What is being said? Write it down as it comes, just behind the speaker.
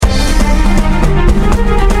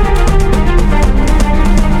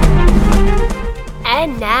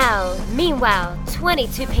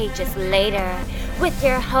22 pages later with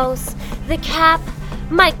your hosts, The Cap,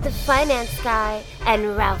 Mike the Finance Guy,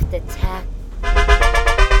 and Ralph the Tech.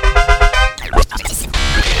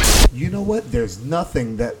 You know what? There's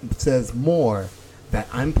nothing that says more that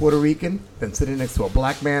I'm Puerto Rican than sitting next to a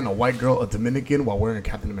black man, a white girl, a Dominican while wearing a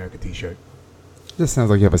Captain America t-shirt. This sounds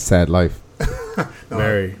like you have a sad life. No,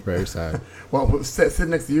 Very, very sad. Well,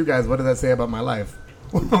 sitting next to you guys, what does that say about my life?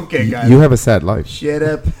 Okay, guys. You have a sad life. Shut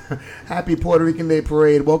up. Happy Puerto Rican Day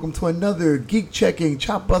Parade. Welcome to another geek-checking,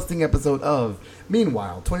 chop-busting episode of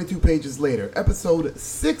Meanwhile, 22 pages later, episode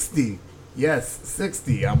 60. Yes,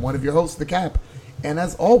 60. I'm one of your hosts, The Cap. And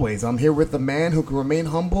as always, I'm here with the man who can remain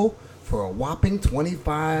humble for a whopping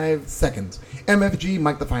 25 seconds. MFG,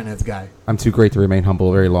 Mike the Finance Guy. I'm too great to remain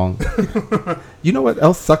humble very long. You know what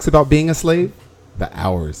else sucks about being a slave? The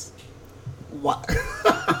hours. What?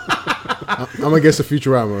 I'm going to guess the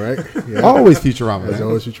Futurama, right? Yeah. Always Futurama. There's man.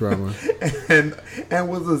 always Futurama. And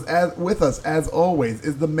with us, as always,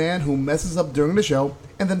 is the man who messes up during the show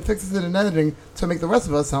and then fixes it in editing to make the rest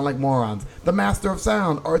of us sound like morons. The master of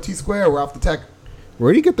sound, RT Square, Ralph the Tech.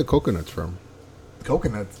 Where do you get the coconuts from?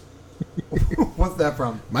 Coconuts. What's that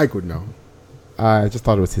from? Mike would know. I just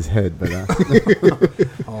thought it was his head, but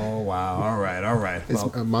Oh, wow. All right. It's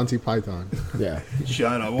Well, Monty Python. yeah.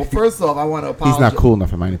 shut up. Well, first off, I want to apologize. He's not cool enough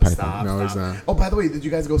for Monty Python. Stop, No, he's stop. not. Oh, by the way, did you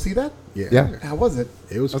guys go see that? Yeah. How was it?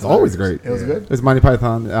 It was It's hilarious. always great. It was good? There's Monty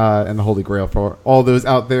Python and the Holy Grail for all those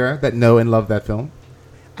out there that know and love that film.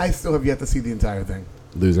 I still have yet to see the entire thing.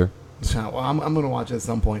 Loser. Well, I'm going to watch it at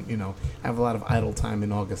some point. You know, I have a lot of idle time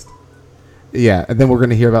in August. Yeah, and then we're going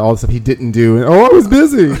to hear about all the stuff he didn't do. And, I was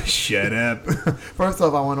busy. Shut up. First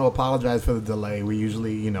off, I want to apologize for the delay. We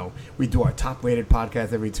usually, we do our top-rated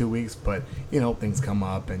podcast every 2 weeks, but, things come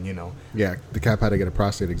up and, Yeah, the Cap had to get a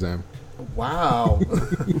prostate exam. Wow.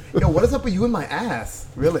 Yo, what is up with you and my ass?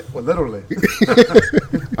 Really? Well, literally.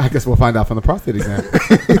 I guess we'll find out from the prostate exam.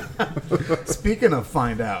 Speaking of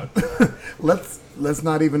find out, let's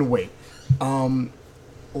not even wait.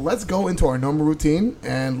 Let's go into our normal routine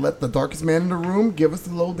and let the darkest man in the room give us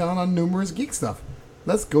the lowdown on numerous geek stuff.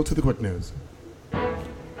 Let's go to the quick news.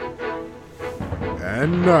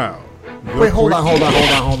 And now... Wait, hold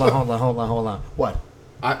on. What?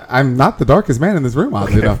 I'm not the darkest man in this room,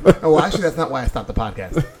 oddly enough. Well, actually, that's not why I stopped the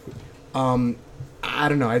podcast. I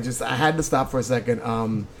don't know. I had to stop for a second.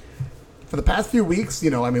 For the past few weeks, we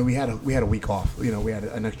had a week off. We had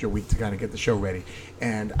an extra week to kind of get the show ready.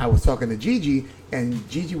 And I was talking to Gigi, and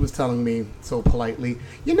Gigi was telling me so politely,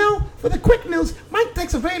 for the quick news, Mike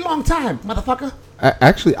takes a very long time, motherfucker.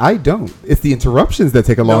 Actually, I don't. It's the interruptions that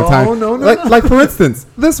take a long time. No. Like, for instance,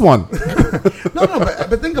 this one.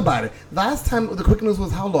 But think about it. Last time the quick news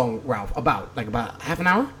was how long, Ralph? About half an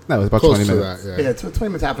hour? That was about Close 20 to minutes. that, Yeah, 20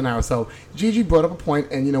 minutes, half an hour. So Gigi brought up a point,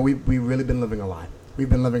 and we've really been living a lie. We've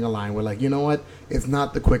been living a lie. We're like, you know what? It's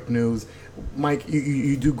not the quick news. Mike,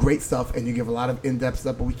 you do great stuff, and you give a lot of in-depth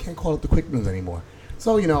stuff, but we can't call it the quick news anymore.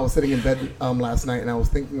 So, I was sitting in bed last night, and I was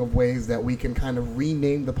thinking of ways that we can kind of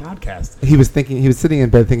rename the podcast. He was sitting in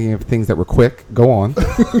bed thinking of things that were quick. Go on.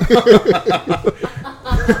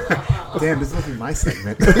 Damn, this must be my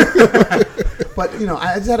segment. But,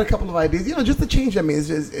 I just had a couple of ideas. Just to change. I mean,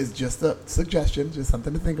 it's just a suggestion, just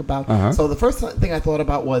something to think about. Uh-huh. So the first thing I thought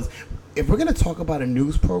about was, if we're going to talk about a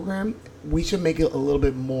news program, we should make it a little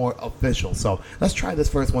bit more official. So let's try this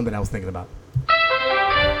first one that I was thinking about.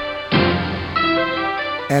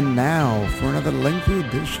 And now for another lengthy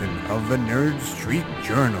edition of the Nerd Street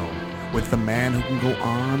Journal with the man who can go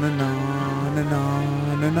on and on and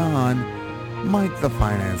on and on, Mike the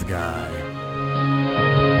Finance Guy.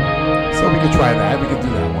 So we could try that. We could do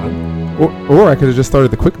that one. Or I could have just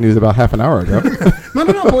started the quick news about half an hour ago. No,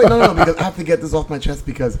 because I have to get this off my chest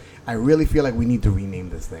because I really feel like we need to rename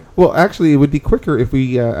this thing. Well, actually, it would be quicker if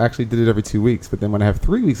we actually did it every 2 weeks. But then when I have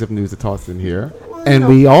 3 weeks of news to toss in here, and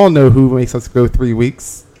we all know who makes us go 3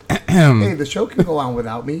 weeks. Hey, the show can go on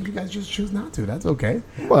without me. You guys just choose not to. That's okay.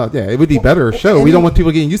 Well, yeah, it would be better show. We don't want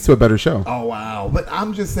people getting used to a better show. Oh, wow. But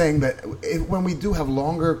I'm just saying that when we do have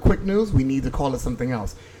longer quick news, we need to call it something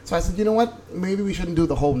else. So I said, you know what? Maybe we shouldn't do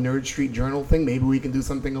the whole Nerd Street Journal thing. Maybe we can do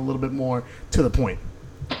something a little bit more to the point.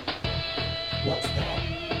 What's that?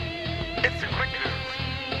 It's the quick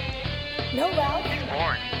news. No, Ralph. He's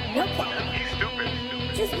boring. No, Cap. He's stupid.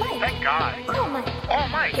 Just Mike. Thank God. Oh, Mike. Oh,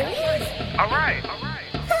 Mike. There he is. All right.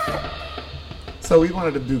 So we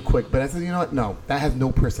wanted to do quick, but I said, you know what? No, that has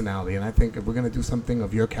no personality. And I think if we're going to do something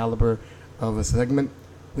of your caliber of a segment,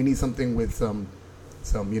 we need something with some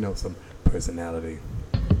personality.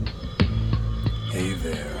 Hey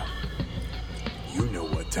there. You know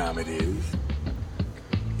what time it is.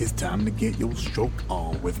 It's time to get your stroke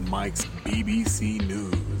on with Mike's BBC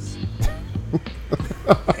News.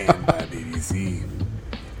 And by BBC,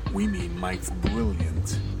 we mean Mike's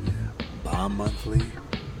brilliant bi-monthly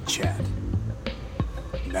chat.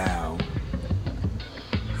 Now,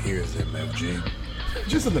 here's MFG.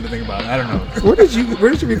 Just something to think about. I don't know. Where did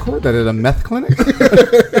you record that, at a meth clinic?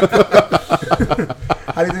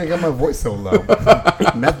 How do you think I got my voice so low?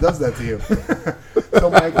 Meth does that to you. So,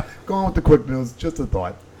 Mike, go on with the quick news. Just a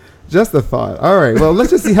thought. Just a thought. All right. Well,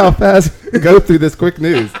 let's just see how fast we go through this quick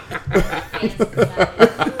news.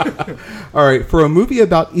 All right. For a movie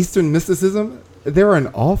about Eastern mysticism, there are an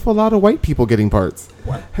awful lot of white people getting parts.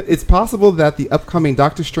 What? It's possible that the upcoming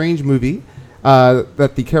Doctor Strange movie,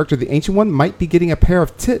 that the character, the Ancient One, might be getting a pair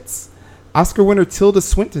of tits. Oscar winner Tilda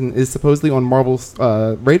Swinton is supposedly on Marvel's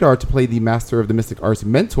radar to play the Master of the Mystic Arts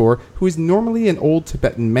mentor, who is normally an old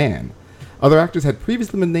Tibetan man. Other actors had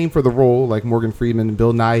previously been named for the role, like Morgan Freeman,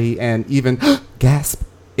 Bill Nighy, and even, gasp,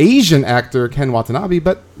 Asian actor Ken Watanabe,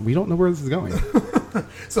 but we don't know where this is going.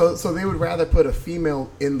 So they would rather put a female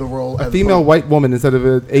in the role, A female white woman instead of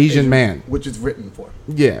an Asian man. which is written for.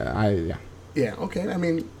 Yeah. Yeah. Okay. I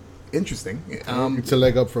mean, interesting. It's a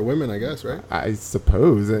leg up for women, I guess, right? I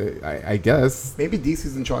suppose. I guess. Maybe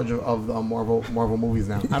DC's in charge of Marvel movies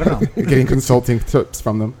now. I don't know. Getting consulting tips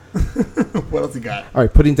from them. What else you got? All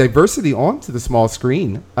right, putting diversity onto the small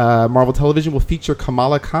screen. Marvel Television will feature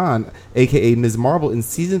Kamala Khan, a.k.a. Ms. Marvel, in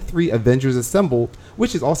Season 3 Avengers Assemble,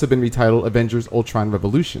 which has also been retitled Avengers Ultron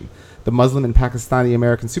Revolution. The Muslim and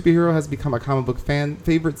Pakistani-American superhero has become a comic book fan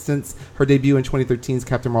favorite since her debut in 2013's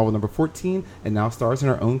Captain Marvel number 14, and now stars in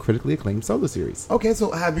her own critically acclaimed solo series. Okay,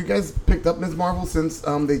 so have you guys picked up Ms. Marvel since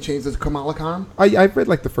they changed it to Kamala Khan? I've read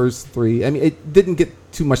like the first 3. I mean, it didn't get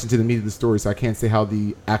too much into the meat of the story, so I can't say how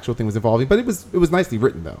the actual thing was evolving, but it was nicely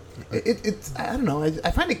written, though. It's I don't know.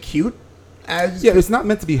 I find it cute. It's not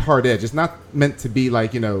meant to be hard edge. It's not meant to be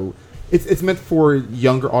like, it's meant for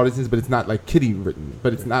younger audiences, but it's not like kiddie written.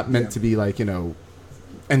 But it's not meant to be like, end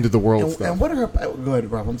of the world stuff. And what are her? Go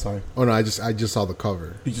ahead, Rob. I'm sorry. Oh no, I just saw the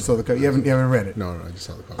cover. You just saw the cover. You haven't read it. No, I just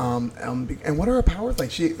saw the cover. And what are her powers?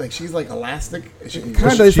 She's like elastic.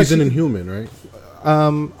 She's an Inhuman, right?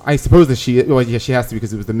 I suppose that she has to,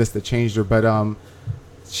 because it was the mist that changed her. But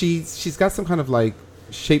she's got some kind of like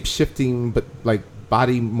shape shifting, but like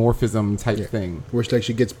body morphism type thing. Where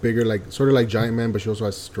she gets bigger, like sort of like Giant Man, but she also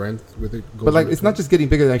has strength with it. But like it's not just getting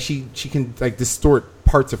bigger. Like she can like distort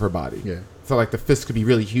parts of her body. Yeah. So like the fist could be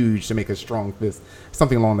really huge to make a strong fist,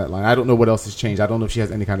 something along that line. I don't know what else has changed. I don't know if she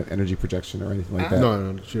has any kind of energy projection or anything like that.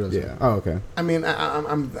 No, she doesn't. Yeah. Oh, okay. I mean,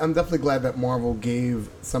 I'm definitely glad that Marvel gave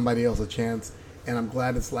somebody else a chance, and I'm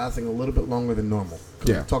glad it's lasting a little bit longer than normal.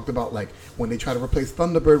 Yeah. We talked about like when they try to replace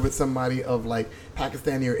Thunderbird with somebody of like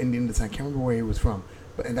Pakistani or Indian descent. I can't remember where he was from,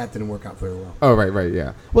 and that didn't work out very well. Oh, right,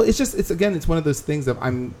 yeah. Well, it's one of those things of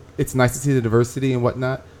it's nice to see the diversity and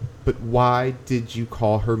whatnot, but why did you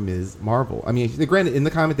call her Ms. Marvel? I mean, granted, in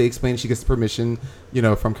the comic they explain she gets permission,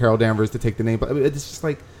 from Carol Danvers to take the name, but it's just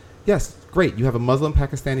like, yes, great, you have a Muslim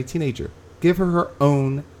Pakistani teenager. Give her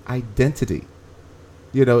own identity.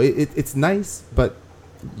 It's nice, but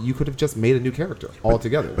you could have just made a new character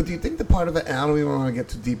altogether. But do you think the part of it, and I don't even want to get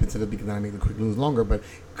too deep into it because I make the quick news longer, but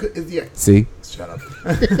See? Shut up.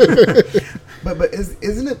 but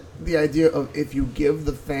isn't it the idea of if you give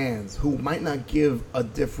the fans who might not give a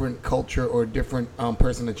different culture or a different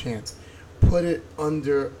person a chance, put it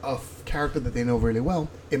under a character that they know really well,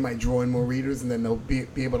 it might draw in more readers and then they'll be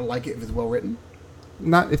able to like it if it's well written?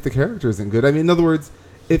 Not if the character isn't good. I mean, in other words,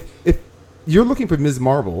 if you're looking for Ms.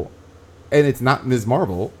 Marvel and it's not Ms.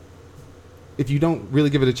 Marvel, if you don't really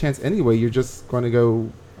give it a chance anyway, you're just going to go,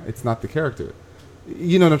 it's not the character.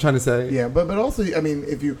 You know what I'm trying to say? Yeah, but also, I mean,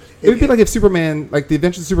 it would be like if Superman, like the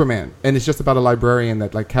Adventures of Superman, and it's just about a librarian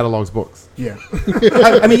that like catalogs books. Yeah.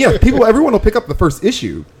 I mean, yeah, everyone will pick up the first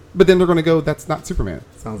issue, but then they're going to go, that's not Superman.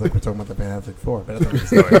 Sounds like we're talking about the Fantastic Four, but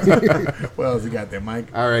that's another story. What else you got there,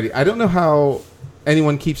 Mike? Alrighty, I don't know how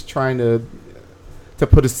anyone keeps trying to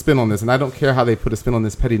put a spin on this, and I don't care how they put a spin on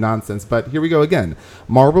this petty nonsense, but here we go again.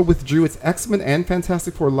 Marvel withdrew its X-Men and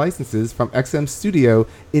Fantastic Four licenses from XM Studio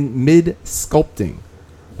in mid-sculpting.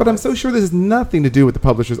 But I'm so sure this has nothing to do with the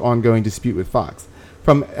publisher's ongoing dispute with Fox.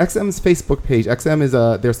 From XM's Facebook page, XM is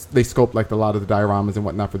they sculpt like a lot of the dioramas and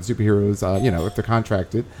whatnot for the superheroes, if they're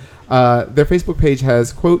contracted. Their Facebook page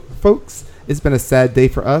has, quote, "Folks, it's been a sad day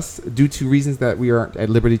for us. Due to reasons that we aren't at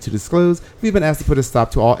liberty to disclose, we've been asked to put a stop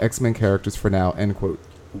to all X-Men characters for now," end quote.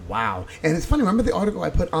 Wow. And it's funny, remember the article I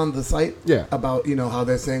put on the site? Yeah. About, how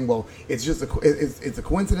they're saying, well, it's just it's a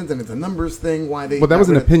coincidence and it's a numbers thing, why they... Well, that was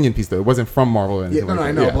an opinion piece, though. It wasn't from Marvel or anything.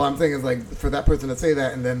 I know. But I'm saying is like, for that person to say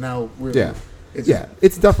that, and then now we're... Yeah.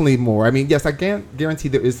 It's definitely more. I mean, yes, I can't guarantee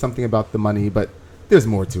there is something about the money, but there's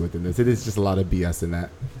more to it than this. It is just a lot of BS in that.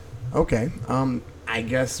 Okay. I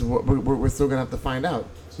guess we're still gonna have to find out.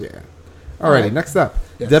 Yeah. Alrighty, Alright. next up.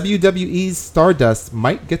 Yes. WWE's Stardust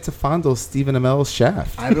might get to fondle Stephen Amell's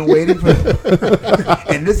shaft. I've been waiting for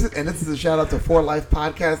and this is a shout out to 4 Life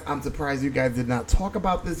Podcast. I'm surprised you guys did not talk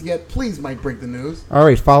about this yet. Please, Mike, break the news. All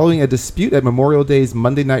right, following a dispute at Memorial Day's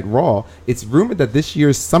Monday Night Raw, it's rumored that this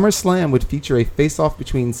year's SummerSlam would feature a face-off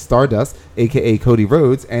between Stardust, a.k.a. Cody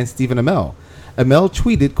Rhodes, and Stephen Amell. Amell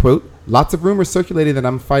tweeted, quote, "Lots of rumors circulating that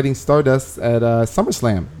I'm fighting Stardust at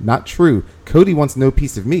SummerSlam. Not true. Cody wants no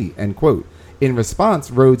piece of me," end quote. In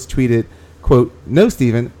response, Rhodes tweeted, quote, "No,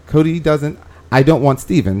 Stephen. Cody doesn't. I don't want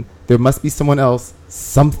Stephen. There must be someone else.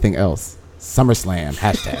 Something else. SummerSlam.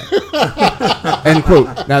 Hashtag." End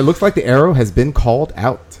quote. Now, it looks like the arrow has been called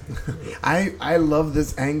out. I love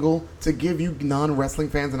this angle to give you non-wrestling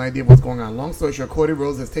fans an idea of what's going on. Long story short, Cody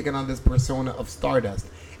Rhodes has taken on this persona of Stardust,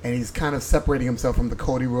 and he's kind of separating himself from the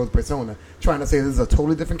Cody Rhodes persona, trying to say this is a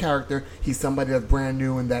totally different character. He's somebody that's brand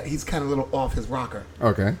new and that he's kind of a little off his rocker.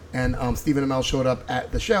 Okay. And Stephen Amell showed up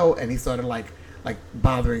at the show, and he started like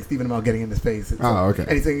bothering Stephen Amell, getting in his face. So, okay.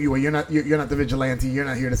 And he's saying, "You're not the vigilante. You're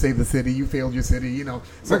not here to save the city. You failed your city." You know,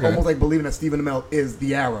 so Okay. almost like believing that Stephen Amell is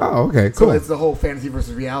the Arrow. Oh, okay, So cool. it's the whole fantasy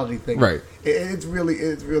versus reality thing. Right. It's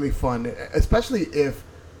really fun, especially if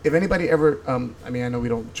anybody ever. I mean, I know we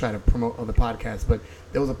don't try to promote other podcasts, but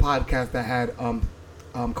there was a podcast that had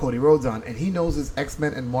Cody Rhodes on, and he knows his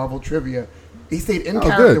X-Men and Marvel trivia. He stayed in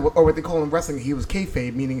character, good. or what they call in wrestling, he was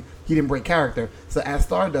kayfabe, meaning he didn't break character. So as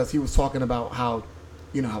Stardust, he was talking about how,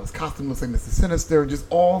 you know, how his costume looks like Mr. Sinister, just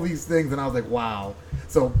all these things, and I was like, wow.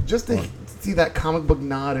 So just to see that comic book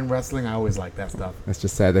nod in wrestling, I always like that stuff. It's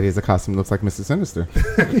just sad that his costume looks like Mr. Sinister.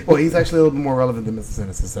 Well, he's actually a little bit more relevant than Mr.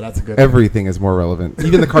 Sinister, so that's a good Everything is more relevant.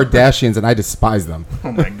 Even the Kardashians, and I despise them.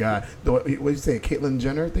 Oh my God! What did you say? A Caitlyn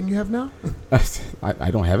Jenner thing you have now?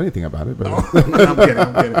 I don't have anything about it, but I'm kidding.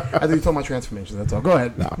 I thought you were talking about transformations. That's all. Go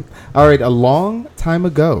ahead. no. All right, a long time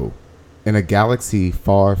ago, in a galaxy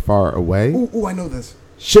far, far away, Ooh, I know this.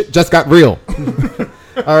 shit just got real.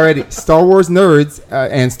 Alrighty, Star Wars nerds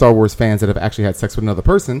and Star Wars fans that have actually had sex with another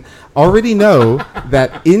person already know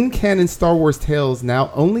that in-canon Star Wars tales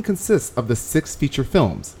now only consist of the 6 feature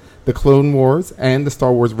films, the Clone Wars and the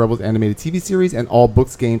Star Wars Rebels animated TV series, and all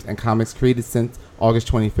books, games, and comics created since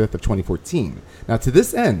August 25th of 2014. Now, to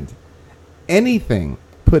this end, anything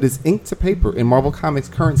put as ink to paper in Marvel Comics'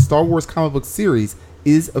 current Star Wars comic book series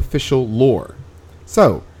is official lore.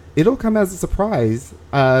 So, it'll come as a surprise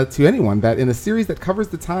to anyone that in a series that covers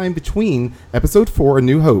the time between Episode 4, A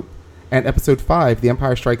New Hope, and Episode 5, The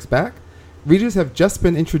Empire Strikes Back, readers have just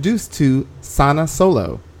been introduced to Sana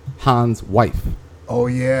Solo, Han's wife. Oh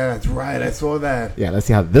yeah, that's right. I saw that. Yeah, let's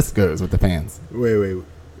see how this goes with the fans. Wait.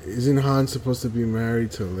 Isn't Han supposed to be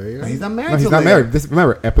married to Leia? He's not married. No, he's to not Leia. married.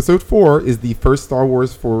 Remember, Episode 4 is the first Star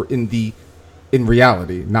Wars in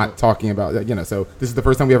reality, not talking about, you know, so this is the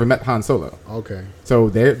first time we ever met Han Solo. Okay. So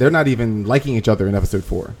they're not even liking each other in Episode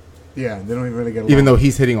 4, Yeah, they don't even really get along. even though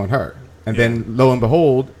he's hitting on her. And then, lo and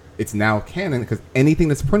behold, it's now canon, because anything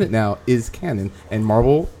that's printed now is canon. And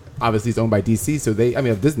Marvel, obviously, is owned by DC, so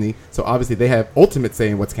of Disney, so obviously they have ultimate say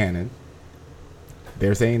in what's canon.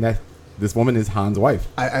 They're saying that this woman is Han's wife.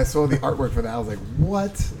 I saw the artwork for that. I was like,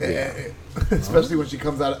 what? Especially when she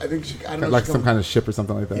comes out. I think I don't know. Like some kind of ship or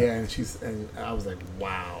something like that. Yeah, and I was like,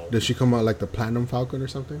 wow. Does she come out like the Platinum Falcon or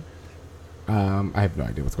something? I have no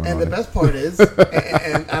idea what's going on. And the there. best part is,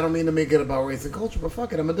 and I don't mean to make it about race and culture, but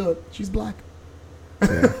fuck it, I'm gonna do it. She's black.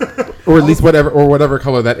 Or at least whatever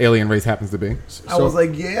color that alien race happens to be. I was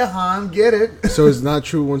like, yeah, Han, get it. So it's not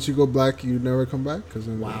true. Once you go black, you never come back.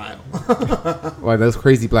 Wow. Well, those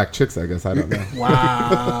crazy black chicks, I guess. I don't know.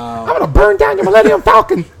 Wow. I'm gonna burn down your Millennium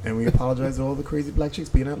Falcon. And we apologize to all the crazy black chicks,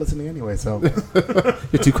 but you're not listening anyway, so.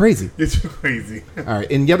 You're too crazy. You're too crazy. All right,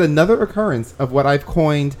 in yet another occurrence of what I've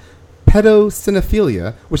coined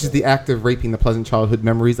pedocynephilia, which is the act of raping the pleasant childhood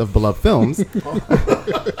memories of beloved films,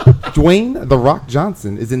 Dwayne "The Rock"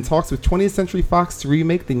 Johnson is in talks with 20th Century Fox to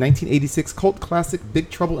remake the 1986 cult classic Big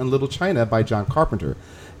Trouble in Little China by John Carpenter.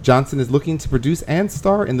 Johnson is looking to produce and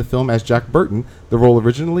star in the film as Jack Burton, the role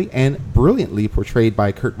originally and brilliantly portrayed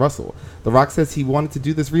by Kurt Russell. The Rock says he wanted to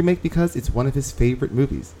do this remake because it's one of his favorite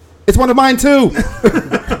movies. It's one of mine too.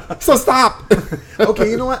 So stop.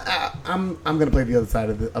 Okay, you know what? I'm gonna play the other side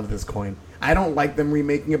of this coin. I don't like them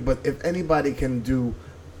remaking it, but if anybody can do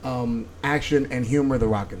action and humor, The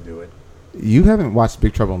Rock can do it. You haven't watched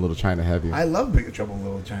Big Trouble in Little China, have you? I love Big Trouble in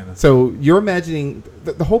Little China. So you're imagining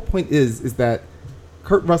the whole point is that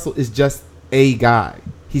Kurt Russell is just a guy.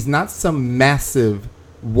 He's not some massive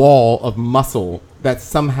wall of muscle that's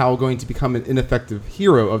somehow going to become an ineffective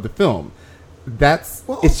hero of the film. It's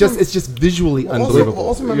just visually unbelievable.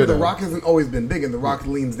 Also remember, You know. The Rock hasn't always been big, and The Rock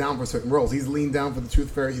leans down for certain roles. He's leaned down for the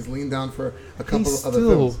Tooth Fairy. He's leaned down for a couple He's of other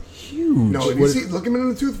still films. huge. No, if you see, look him in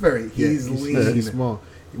the Tooth Fairy. He's lean. He's small.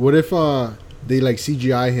 What if they like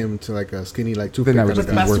CGI him to like a skinny like toothpick? Then that would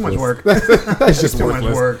kind just of be guy? That's too much worthless. work. That's just Too much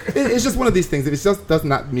worthless. work. It's just one of these things. It just does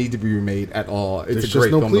not need to be remade at all. It's There's a just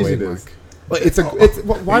great no film the way it pleasing, is. Mike.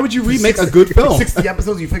 But why would you remake a good film? 60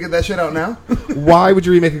 episodes, you figured that shit out now? Why would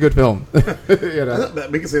you remake a good film? You know?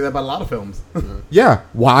 We can say that about a lot of films. Yeah,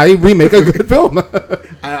 why remake a good film?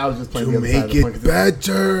 I was just playing To the other side of make the point, it 'cause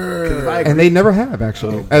better. if I And they never have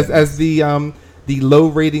actually. Oh, As the low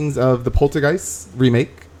ratings of the Poltergeist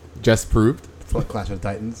remake just proved. It's like Clash of the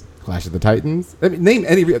Titans. Clash of the Titans. I mean, name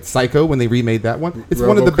any Psycho when they remade that one. It's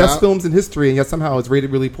one of the best RoboCop. films in history, and yet somehow it's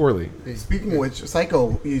rated really poorly. Speaking of which,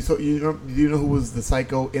 Psycho. Do you know who was the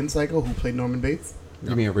Psycho in Psycho who played Norman Bates?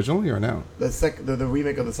 You mean originally or now? The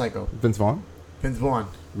remake of the Psycho. Vince Vaughn Vince Vaughn.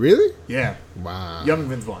 Really? Yeah, Wow. young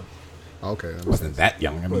Vince Vaughn. Okay. that wasn't that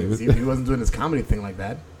young. I mean, it was, He wasn't doing his comedy thing like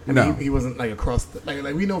that. I mean, No. he wasn't like across.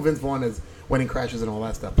 Like we know Vince Vaughn as Wedding Crashers and all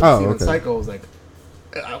that stuff. But Oh, see, when okay. Psycho was like,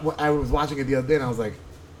 I was watching it the other day and I was like,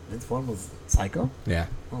 Vince Vaughn was Psycho. yeah.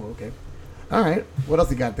 Oh, okay. All right. What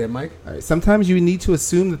else you got there, Mike? All right. Sometimes you need to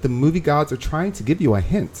assume that the movie gods are trying to give you a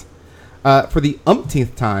hint. For the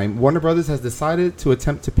umpteenth time, Warner Brothers has decided to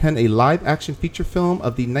attempt to pen a live-action feature film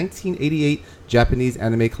of the 1988 Japanese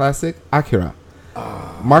anime classic Akira.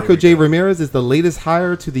 Marco J. Ramirez is the latest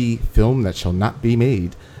hire to the film that shall not be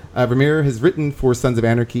made. Ramirez has written for Sons of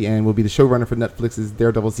Anarchy and will be the showrunner for Netflix's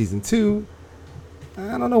Daredevil Season 2.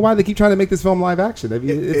 I don't know why they keep trying to make this film live action. I mean,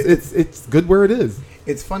 it's good where it is.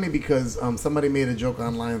 It's funny because somebody made a joke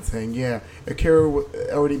online saying, yeah, Akira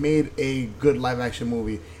already made a good live-action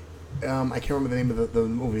movie. I can't remember the name of the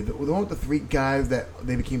movie. The one with the three guys that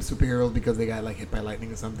they became superheroes because they got like hit by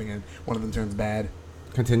lightning or something, and one of them turns bad.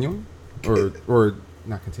 Continuing? Or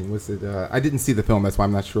not continuing. What's it? I didn't see the film. That's why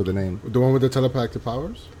I'm not sure the name. The one with the telepathic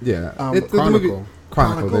powers? Yeah. Chronicle.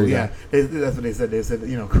 Chronicle, there you yeah. go. That's what they said. They said,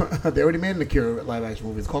 they already made an Akira live-action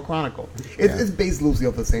movie. It's called Chronicle. It's based loosely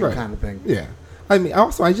off the same Right. kind of thing. Yeah. I mean,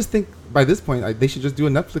 I just think by this point, they should just do a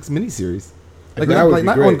Netflix miniseries. Like, That would be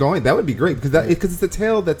not great. ongoing. That would be great because it's a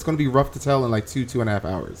tale that's going to be rough to tell in like 2.5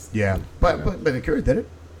 hours. Yeah. But Akira did it.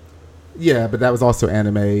 Yeah, but that was also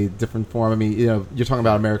anime, different form. I mean, you're talking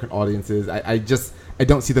about American audiences. I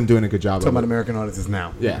don't see them doing a good job Talking of about it. American audiences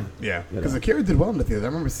now. Yeah. Yeah. You Because know. Akira did well in the theaters. I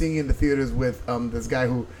remember seeing it in the theaters with this guy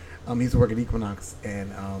who he used to work at Equinox,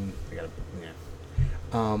 and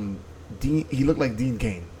Dean. He looked like Dean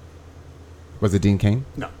Cain. Was it Dean Cain?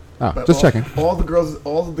 No. Oh, But just checking. All of the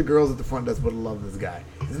girls at the front desk would love this guy.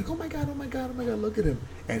 He's like, oh my god, look at him.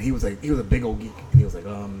 And he was a big old geek. And he was like,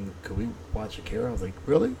 could we watch Akira? I was like,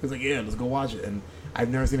 really? He was like, yeah, let's go watch it. And I've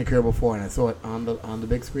never seen Akira before, and I saw it on the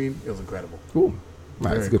big screen. It was incredible. Cool.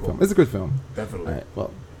 Right, it's a Very good cool. film. It's a good film. Definitely. All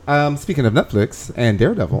right. Well, speaking of Netflix and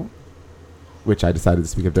Daredevil, which I decided to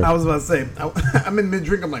speak of I Daredevil was about to say, I'm in mid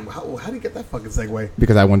drink. I'm like, how do you get that fucking segue?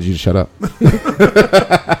 because I wanted you to shut up.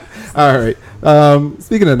 All right.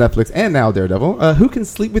 Speaking of Netflix and now Daredevil, who can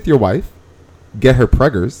sleep with your wife, get her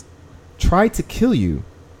preggers, try to kill you,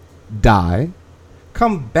 die,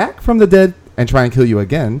 come back from the dead and try and kill you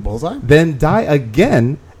again, Bullseye? then die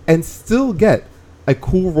again and still get a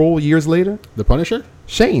cool role years later? The Punisher?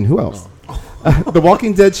 Shane, who else? The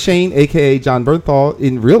Walking Dead Shane, a.k.a. John Bernthal,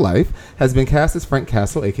 in real life, has been cast as Frank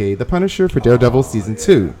Castle, a.k.a. The Punisher, for Daredevil Season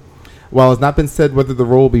 2. While it's not been said whether the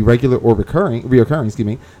role will be regular or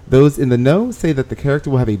reoccurring, those in the know say that the character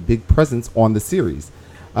will have a big presence on the series.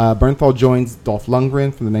 Bernthal joins Dolph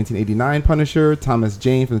Lundgren from the 1989 Punisher, Thomas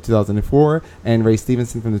Jane from the 2004, and Ray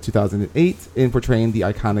Stevenson from the 2008 in portraying the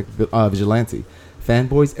iconic vigilante.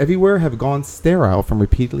 Fanboys everywhere have gone sterile from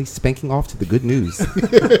repeatedly spanking off to the good news.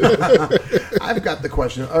 I've got the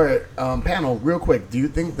question. All right, panel, real quick. Do you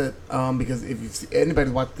think that because if you've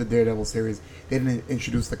anybody watched the Daredevil series, they didn't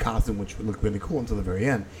introduce the costume, which would look really cool until the very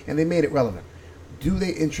end, and they made it relevant. Do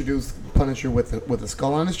they introduce Punisher with a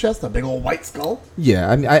skull on his chest, a big old white skull?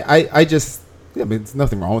 Yeah, I mean, I just, yeah, I mean, there's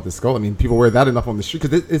nothing wrong with the skull. I mean, people wear that enough on the street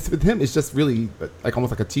because it's with him. It's just really like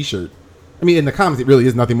almost like a T-shirt. I mean, in the comics, it really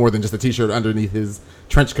is nothing more than just a T-shirt underneath his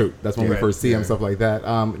trench coat. That's when we Right, first see him, stuff like that.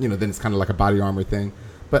 Then it's kind of like a body armor thing.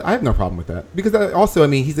 But I have no problem with that because also, I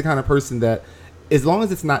mean, he's the kind of person that, as long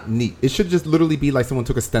as it's not neat, it should just literally be like someone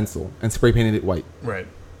took a stencil and spray painted it white. Right.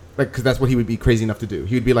 Like, because that's what he would be crazy enough to do.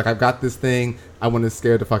 He would be like, I've got this thing. I want to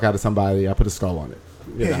scare the fuck out of somebody. I put a skull on it.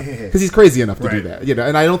 Because he's crazy enough to do Right. that.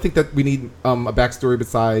 And I don't think that we need a backstory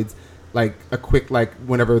besides like a quick like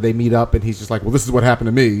whenever they meet up and he's just like, well, this is what happened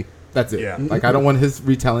to me. That's it. Yeah. Like I don't want his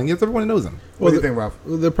retelling. It's everyone knows him. What do you think, Ralph?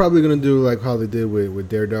 Well, they're probably gonna do like how they did with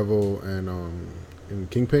Daredevil and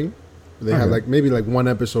Kingpin. They have Okay. like maybe like one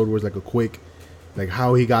episode where it's like a quick, like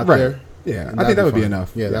how he got Right. there. Yeah, And I think that would be fine.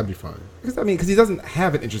 enough. Yeah, Yeah. that'd be fine. Because he doesn't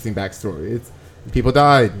have an interesting backstory. It's people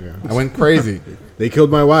died. Yeah. I went crazy. They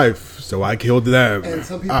killed my wife, so I killed them. And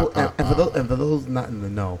some people, and for those not in the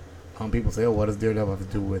know, people say, "Oh, what does Daredevil have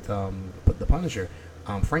to do with the Punisher?"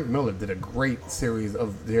 Frank Miller did a great series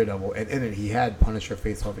of Daredevil, and in it he had Punisher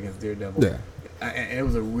face off against Daredevil. Yeah. And it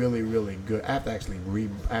was a really, really good. I have to actually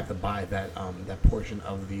I have to buy that that portion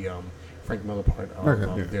of the Frank Miller part of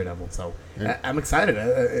Okay. Daredevil. So Yeah. I'm excited,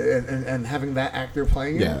 and having that actor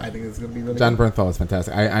playing Yeah. it, I think it's going to be really John good. Bernthal is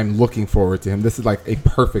fantastic. I'm looking forward to him. This is like a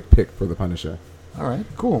perfect pick for the Punisher. All right,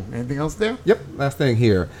 cool. Anything else there? Yep, last thing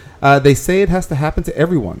here. They say it has to happen to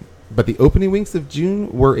everyone, but the opening weeks of June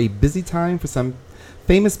were a busy time for some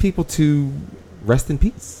famous people to rest in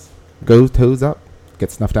peace, go toes up,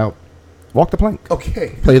 get snuffed out, walk the plank,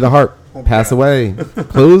 Okay. play the harp, Oh, pass God. away,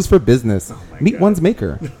 close for business, Oh, my meet God. one's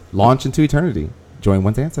maker, launch into eternity, join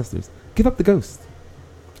one's ancestors, give up the ghost,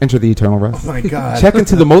 enter the eternal rest. Oh my God. Check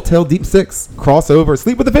into the Motel Deep Six, cross over,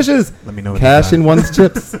 sleep with the fishes, Let me know. cash in one's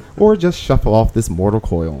chips, or just shuffle off this mortal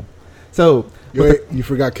coil. So, You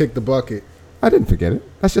forgot kick the bucket. I didn't forget it.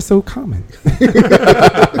 That's just so common.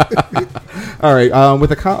 All right. With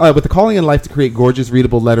the calling in life to create gorgeous,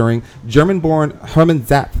 readable lettering, German-born Hermann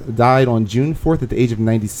Zapf died on June 4th at the age of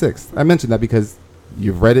 96. I mentioned that because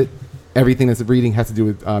you've read it. Everything that's reading has to do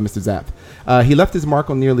with Mr. Zapf. He left his mark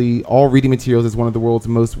on nearly all reading materials as one of the world's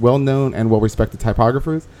most well-known and well-respected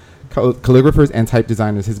typographers, calligraphers, and type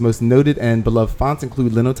designers. His most noted and beloved fonts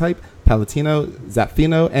include Linotype, Palatino,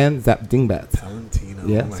 Zapfino, and Zapdingbat. Valentino.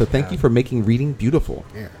 Yeah, Oh my so thank God. you for making reading beautiful.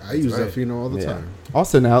 Yeah, I use right. that Fino all the Yeah. time.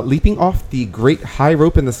 Also now, leaping off the great high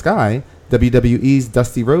rope in the sky, WWE's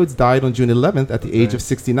Dusty Rhodes died on June 11th at the age of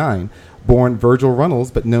 69. Born Virgil Runnels,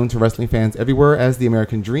 but known to wrestling fans everywhere as the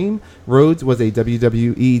American Dream, Rhodes was a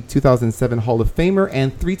WWE 2007 Hall of Famer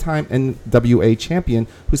and three-time NWA champion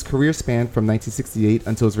whose career spanned from 1968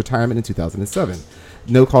 until his retirement in 2007.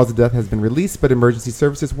 No cause of death has been released, but emergency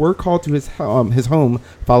services were called to his home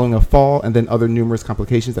following a fall and then other numerous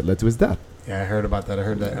complications that led to his death. Yeah, I heard about that. I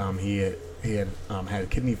heard that he had had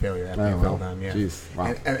kidney failure after he Oh, fell wow. down. Yeah. Jeez.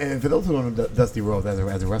 Wow. And for those who don't know Dusty Rhodes as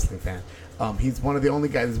a wrestling fan, he's one of the only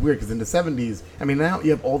guys. It's weird because in the 70s, I mean, now you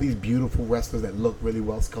have all these beautiful wrestlers that look really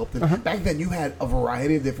well sculpted. Back then, you had a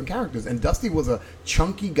variety of different characters, and Dusty was a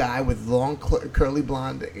chunky guy with long curly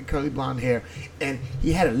blonde hair, and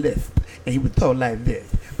he had a lisp, and he would throw like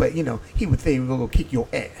this. But he would say, "We're gonna go kick your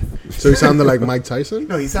ass." So he sounded like Mike Tyson?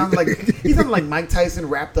 No, he sounded like Mike Tyson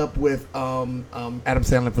wrapped up with Adam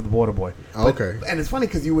Sandler for the Border Boy. Oh, okay. And it's funny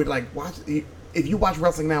because you would like watch if you watch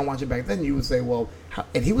wrestling now and watch it back then, you would say, well,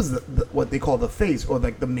 and he was what they call the face or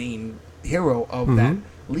like the main hero of that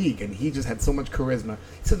league, and he just had so much charisma.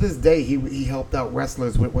 To this day, he helped out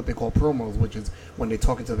wrestlers with what they call promos, which is when they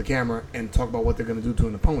talk into the camera and talk about what they're going to do to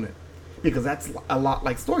an opponent. Because that's a lot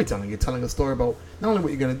like storytelling. You're telling a story about not only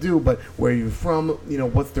what you're going to do, but where you're from,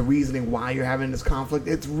 what's the reasoning, why you're having this conflict.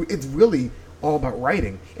 It's really all about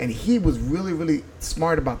writing. And he was really, really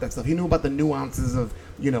smart about that stuff. He knew about the nuances of,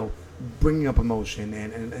 bringing up emotion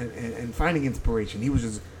and finding inspiration. He was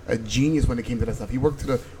just a genius when it came to that stuff. He worked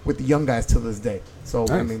with the young guys till this day. So,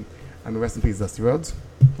 Nice. I mean, rest in peace, Dusty Rhodes.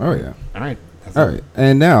 Oh, yeah. All right. That's All right.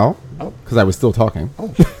 And now, Oh. because I was still talking, Oh.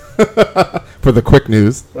 for the quick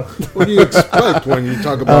news. What do you expect when you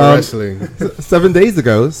talk about wrestling? 7 days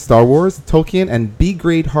ago, Star Wars, Tolkien, and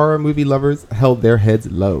B-grade horror movie lovers held their heads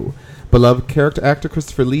low. Beloved character actor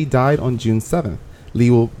Christopher Lee died on June 7th. Lee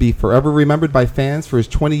will be forever remembered by fans for his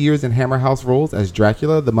 20 years in Hammer House roles as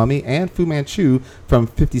Dracula, the Mummy, and Fu Manchu from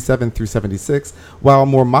 57 through 76, while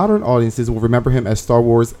more modern audiences will remember him as Star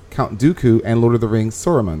Wars Count Dooku and Lord of the Rings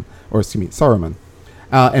Saruman.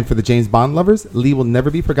 And for the James Bond lovers, Lee will never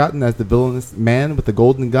be forgotten as the villainous man with the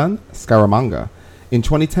golden gun, Scaramanga. In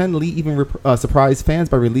 2010, Lee even surprised fans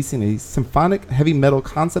by releasing a symphonic heavy metal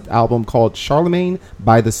concept album called Charlemagne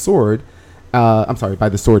by the Sword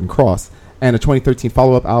and Cross, and a 2013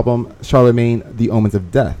 follow-up album, Charlemagne, The Omens of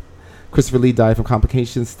Death. Christopher Lee died from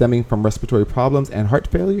complications stemming from respiratory problems and heart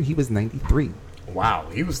failure. He was 93. Wow.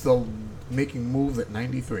 He was still making moves at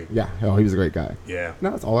 93. Yeah, he was a great guy. Yeah. No,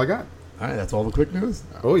 that's all I got. All right. That's all the quick news.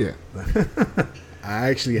 Oh, yeah. I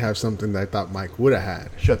actually have something that I thought Mike would have had.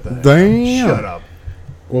 Shut the heck up. Damn. Shut up.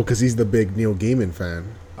 Well, because he's the big Neil Gaiman fan.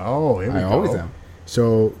 Oh, here we I go. always am.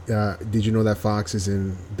 So, did you know that Fox is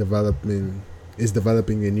developing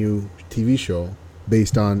a new TV show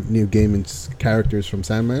based on Neil Gaiman's characters from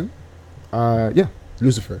Sandman? Yeah.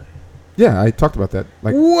 Lucifer. Yeah, I talked about that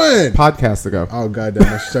like When? podcasts ago. Oh goddamn!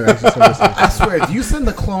 I should actually start listening. I swear, do you send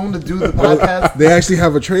the clone to do the podcast? They actually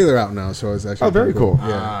have a trailer out now, so it's actually very pretty cool.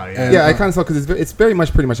 Ah, yeah. And, Yeah, I kind of saw because it's very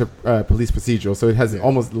much pretty much a police procedural, so it has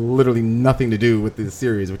almost literally nothing to do with the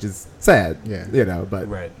series, which is sad. Yeah. You know, but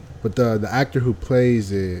Right. But the actor who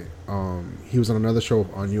plays it, he was on another show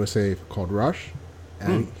on USA called Rush,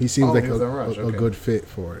 and he seems Oh, like he was on Rush, a okay. good fit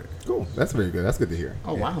for it. cool. That's very good. That's good to hear.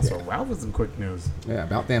 Oh, wow. So Ralph was some quick news. Yeah,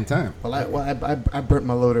 about damn time. Well, I burnt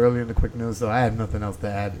my load earlier in the quick news, so I have nothing else to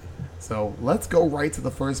add. So let's go right to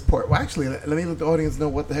the first part. Well, actually, let me let the audience know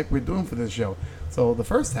what the heck we're doing for this show. So the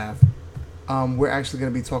first half, we're actually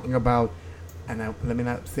going to be talking about, let me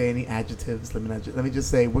not say any adjectives. Let me just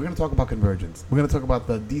say we're going to talk about Convergence. We're going to talk about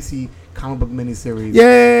the DC comic book miniseries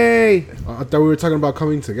Yay! I thought we were talking about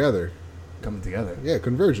coming together. coming together. Yeah,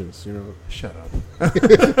 convergence. You know. Shut up.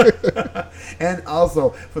 And also,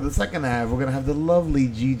 for the second half, we're going to have the lovely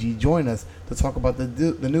Gigi join us to talk about the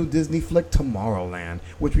new Disney flick Tomorrowland,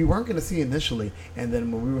 which we weren't going to see initially. And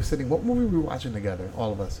then when we were sitting, what movie were we watching together,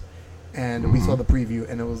 all of us? And we saw the preview,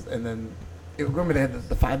 remember they had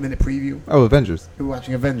the 5-minute preview? Oh, Avengers. We were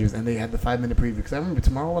watching Avengers, and they had the 5-minute preview. Because I remember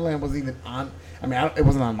Tomorrowland wasn't even on, it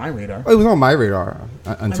wasn't on my radar. Oh, it was on my radar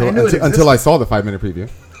until I knew it until I saw the 5-minute preview.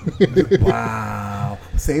 Wow.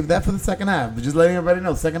 Save that for the second half. But just letting everybody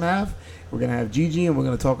know, second half, we're going to have Gigi and we're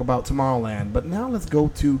going to talk about Tomorrowland. But now let's go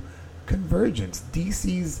to Convergence,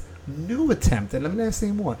 DC's new attempt, and let me not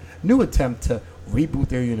say more, new attempt to reboot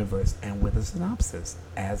their universe. And with a synopsis,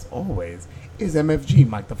 as always, is MFG,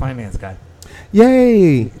 Mike the Finance Guy.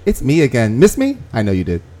 Yay! It's me again. Miss me? I know you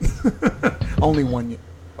did. Only one year.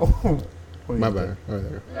 Oh, My bad. Oh,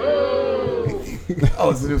 there. Oh,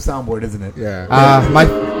 it's a new soundboard, isn't it? Yeah.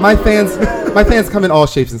 My fans come in all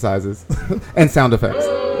shapes and sizes, and sound effects.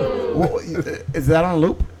 Well, is that on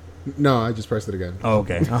loop? No, I just pressed it again. Oh,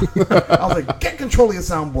 okay. I was like, get control of your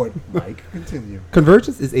soundboard. Mike, continue.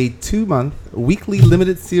 Convergence is a 2-month, weekly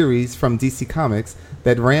limited series from DC Comics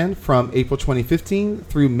that ran from April 2015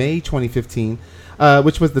 through May 2015,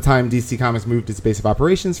 which was the time DC Comics moved its base of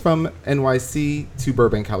operations from NYC to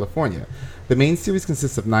Burbank, California. The main series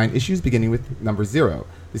consists of 9 issues, beginning with number 0.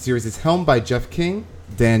 The series is helmed by Jeff King,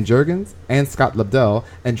 Dan Jurgens, and Scott Lobdell,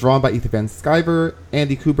 and drawn by Ethan Van Sciver,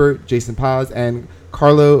 Andy Kubert, Jason Paz, and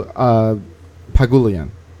Carlo Pagulian.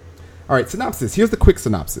 All right, synopsis. Here's the quick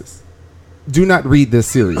synopsis. Do not read this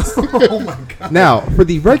series. Oh, my God. Now, for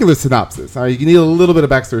the regular synopsis, all right, you need a little bit of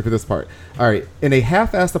backstory for this part. All right, in a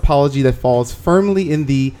half-assed apology that falls firmly in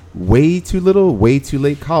the way too little, way too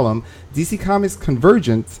late column, DC Comics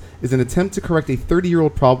Convergence is an attempt to correct a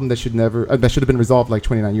 30-year-old problem that should have been resolved like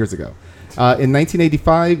 29 years ago. In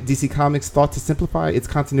 1985, DC Comics thought to simplify its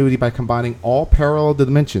continuity by combining all parallel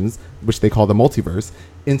dimensions, which they call the multiverse,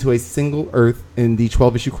 into a single Earth in the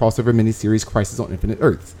 12-issue crossover miniseries Crisis on Infinite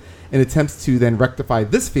Earths. In attempts to then rectify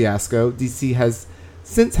this fiasco, DC has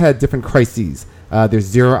since had different crises. There's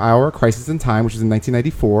 0 Hour, Crisis in Time, which is in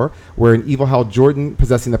 1994, where an evil Hal Jordan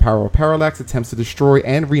possessing the power of Parallax attempts to destroy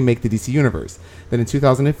and remake the DC universe. Then in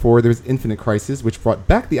 2004, there's Infinite Crisis, which brought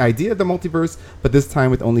back the idea of the multiverse, but this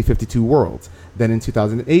time with only 52 worlds. Then in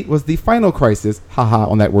 2008 was the Final Crisis, haha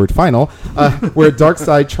on that word final, where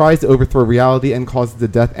Darkseid tries to overthrow reality and causes the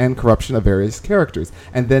death and corruption of various characters.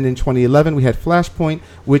 And then in 2011, we had Flashpoint,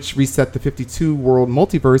 which reset the 52-world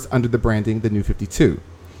multiverse under the branding The New 52.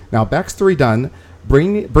 Now, backstory done,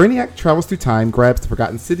 Brainiac travels through time, grabs the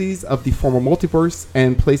forgotten cities of the former multiverse,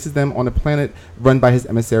 and places them on a planet run by his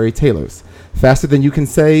emissary Talos. Faster than you can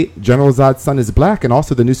say, General Zod's son is black and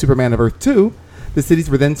also the new Superman of Earth 2, the cities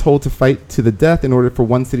were then told to fight to the death in order for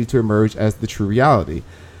one city to emerge as the true reality.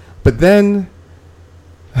 But then,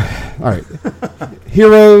 all right,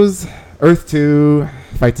 heroes, Earth 2,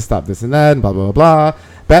 fight to stop this and that, and blah, blah, blah, blah.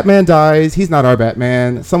 Batman dies, he's not our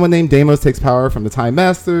Batman. Someone named Deimos takes power from the Time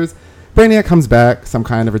Masters. Brainiac comes back, some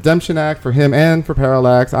kind of redemption act for him and for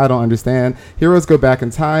Parallax. I don't understand. Heroes go back in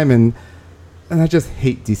time, and I just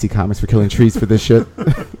hate DC Comics for killing trees for this shit.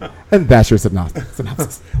 And that's your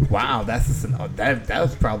synopsis. Wow, that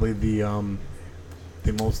was probably the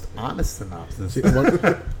most honest synopsis.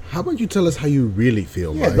 How about you tell us how you really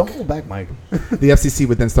feel, Yeah, Mike? don't hold back, Mike. The FCC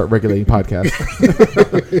would then start regulating podcasts.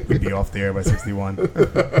 We'd be off the air by 61.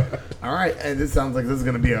 All right, and this sounds like this is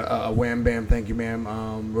going to be a wham bam, thank you,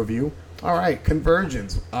 ma'am review. All right,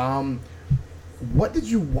 Convergence. What did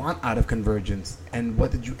you want out of Convergence, and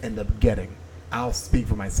what did you end up getting? I'll speak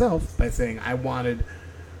for myself by saying I wanted.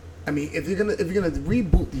 I mean, if you're gonna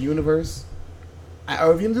reboot the universe,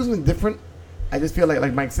 or if you're gonna do something different, I just feel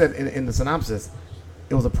like Mike said in the synopsis,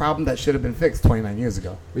 it was a problem that should have been fixed 29 years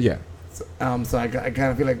ago. Yeah. So I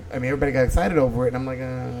kind of feel like, I mean, everybody got excited over it, and I'm like,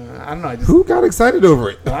 I don't know. I just Who got excited over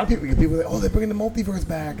it? a lot of people like, oh, they're bringing the multiverse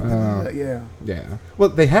back. Yeah. Yeah. Well,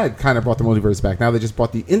 they had kind of brought the multiverse back. Now they just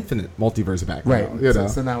brought the infinite multiverse back. Right. Now, you know.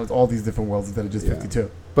 So now it's all these different worlds instead of just Yeah.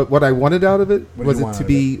 52. But what I wanted out of it What did was you it want to out of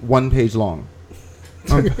be 1 page long.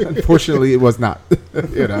 Unfortunately, it was not.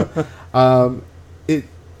 You know,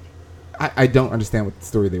 I don't understand what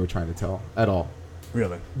story they were trying to tell at all,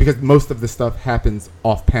 Really? because most of the stuff happens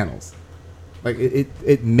off panels. Like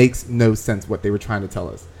it makes no sense what they were trying to tell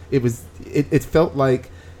us. It felt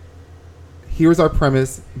like, here's our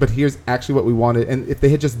premise, but here's actually what we wanted. And if they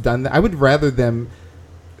had just done that, I would rather them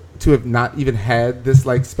to have not even had this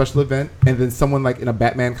like special event, and then someone like in a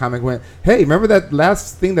Batman comic went, "Hey, remember that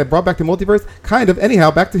last thing that brought back the multiverse? Kind of.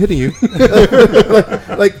 Anyhow, back to hitting you."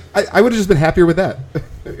 I would have just been happier with that.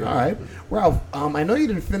 All right. Ralph, I know you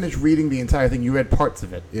didn't finish reading the entire thing. You read parts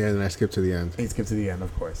of it. Yeah, and then I skipped to the end. And you skipped to the end,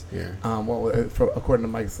 of course. Yeah. According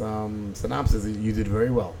to Mike's synopsis, you did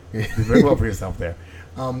very well. You did very well for yourself there.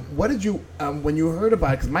 What did you, when you heard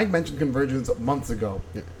about it, because Mike mentioned Convergence months ago.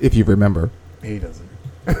 If you remember. He doesn't.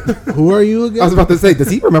 Who are you again? I was about to say,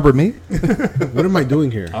 does he remember me? What am I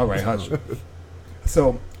doing here? All right, hush.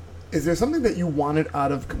 So, is there something that you wanted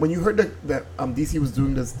out of, when you heard that DC was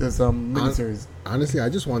doing this miniseries? Honestly, I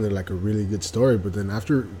just wanted like a really good story, but then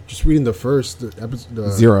after just reading the first episode,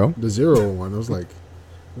 the Zero one, I was like,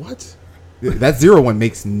 what? That 0 one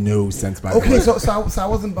makes no sense, by the way. Okay, so I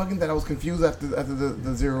wasn't bugging that. I was confused after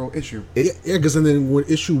the 0 issue. Yeah, because then with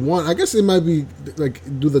issue 1, I guess it might be like,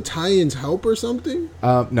 do the tie-ins help or something?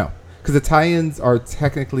 No, because the tie-ins are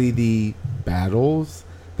technically the battles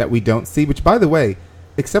that we don't see. Which, by the way,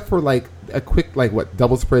 except for like a quick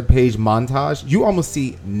double spread page montage, you almost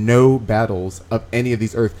see no battles of any of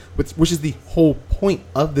these Earths, which is the whole point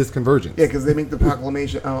of this Convergence. Yeah, because they make the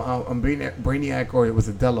proclamation. Brainiac, or was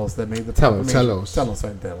it Delos that made the proclamation?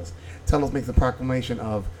 Telos makes the proclamation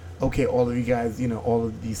of, okay, all of you guys, all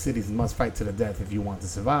of these cities must fight to the death if you want to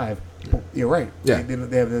survive. Well, you're right. Yeah.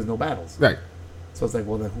 There's no battles. Right. So it's like,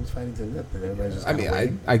 well, then who's fighting to the death? Everybody's just I mean,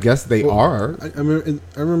 waiting. I guess they are. I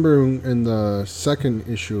remember in the second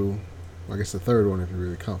issue, I guess the third one if you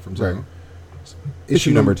really count from zero. Right.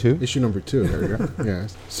 Issue number 2. Issue number 2. There you go.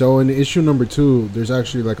 Yes. So in issue number 2, there's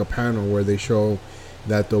actually like a panel where they show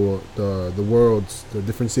that the worlds, the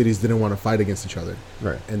different cities didn't want to fight against each other,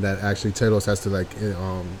 Right. and that actually Talos has to like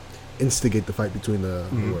instigate the fight between the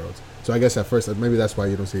worlds. So I guess at first maybe that's why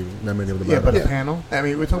you don't see that many of the battles. But a panel. I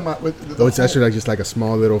mean, we're talking about. So it's actually like just like a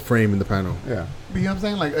small little frame in the panel. Yeah. You know what I'm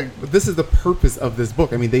saying? Like But this is the purpose of this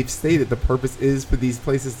book. I mean, they've stated the purpose is for these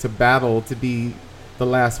places to battle to be the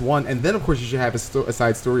last one. And then, of course, you should have a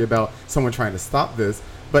side story about someone trying to stop this.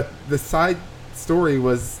 But the side story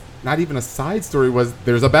was not even a side story. Was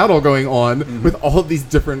there's a battle going on with all of these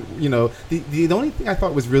different, The only thing I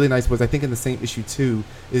thought was really nice was, I think in the same issue 2,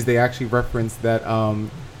 is they actually referenced that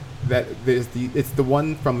that it's the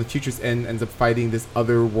one from the Future's End ends up fighting this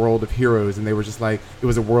other world of heroes, and they were just like, it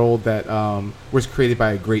was a world that was created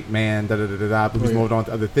by a great man, but who's moved on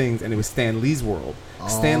to other things, and it was Stan Lee's world.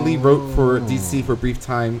 Stan Lee wrote for DC for a brief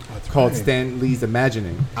time called Stan Lee's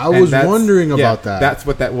Imagining. I was wondering about that. That's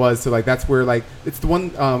what that was. So like that's where like it's the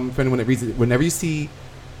one for anyone that reads it. Whenever you see,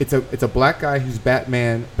 it's a black guy who's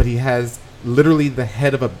Batman, but he has literally the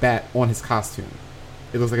head of a bat on his costume.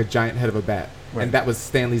 It looks like a giant head of a bat. Right. And that was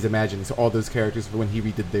Stan Lee's Imagining. So all those characters for when he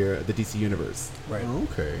redid the DC universe. right.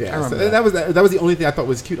 Okay. Yeah, I so remember that was the only thing I thought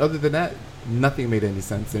was cute. Other than that, nothing made any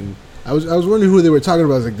sense. And I was wondering who they were talking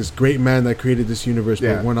about. Like this great man that created this universe,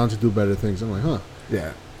 Yeah. but went on to do better things. I'm like, huh?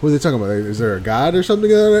 yeah, Who are they talking about? Like, is there a god or something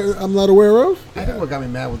that I'm not aware of? I think what got me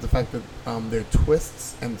mad was the fact that their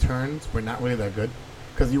twists and turns were not really that good.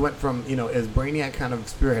 Because you went from, is Brainiac kind of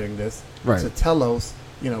spearheading this, Right. to Telos,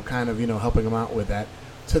 kind of, helping him out with that,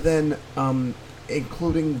 to then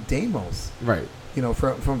including Deimos, right.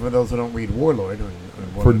 For those who don't read Warlord.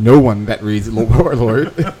 For no one that reads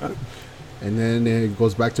Warlord. And then it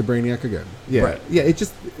goes back to Brainiac again. Yeah, Right. yeah. It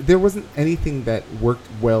just there wasn't anything that worked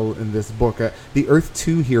well in this book. The Earth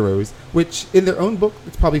 2 heroes, which in their own book,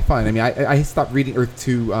 it's probably fine. I mean, I stopped reading Earth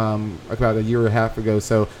 2 about a year and a half ago,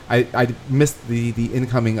 so I missed the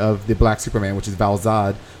incoming of the Black Superman, which is Val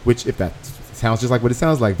Zod. Which, if that sounds just like what it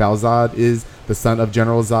sounds like, Val Zod is the son of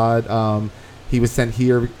General Zod. He was sent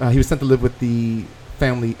here. He was sent to live with the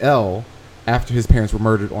family L after his parents were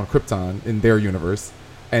murdered on Krypton in their universe.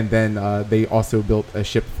 And then they also built a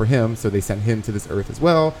ship for him, so they sent him to this Earth as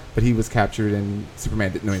well. But he was captured, and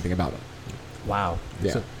Superman didn't know anything about him. Wow.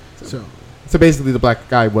 Yeah. So basically, the black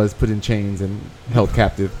guy was put in chains and held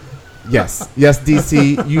captive. Yes,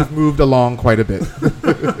 DC, you've moved along quite a bit.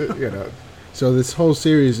 So this whole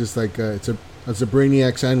series is like it's a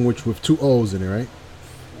Brainiac sandwich with 2 O's in it, right?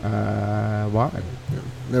 Why?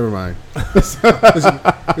 Never mind.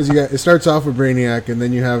 Because it starts off with Brainiac, and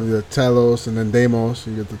then you have the Telos, and then Deimos.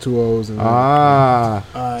 You get the 2 O's. And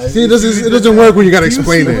see, it doesn't work when you gotta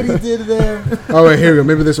explain What it. he did there? All right, here we go.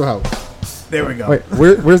 Maybe this will help. There we go. Wait,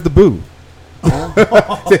 where's the boo?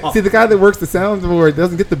 See, the guy that works the soundboard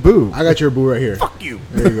doesn't get the boo. I got your boo right here. Fuck you.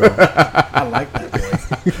 There you go. I like that voice.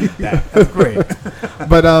 That's great.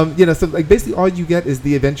 But so like basically all you get is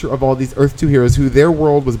the adventure of all these Earth 2 heroes who their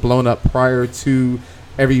world was blown up prior to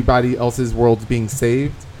everybody else's worlds being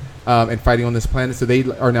saved and fighting on this planet, so they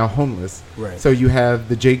are now homeless. Right. So you have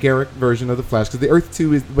the Jay Garrick version of the Flash, because the Earth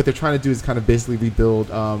 2 is what they're trying to do is kind of basically rebuild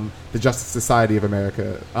the Justice Society of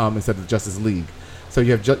America instead of the Justice League. So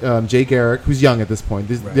you have Jay Garrick, who's young at this point.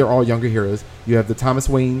 They're all younger heroes. You have the Thomas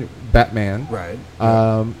Wayne Batman. Right.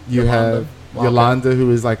 You have Yolanda,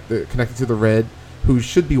 who is like connected to the Red, who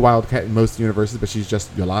should be Wildcat in most universes, but she's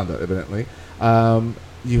just Yolanda, evidently.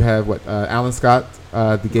 You have Alan Scott,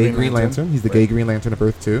 the gay Green Lantern. He's the gay Green Lantern of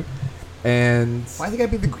Earth 2. And why does he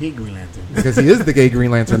gotta be the gay Green Lantern? because he is the gay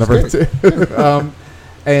Green Lantern of Earth 2.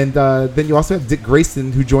 And then you also have Dick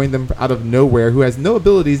Grayson, who joined them out of nowhere, who has no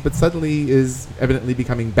abilities, but suddenly is evidently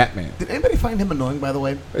becoming Batman. Did anybody find him annoying, by the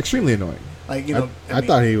way? Extremely annoying. Like, I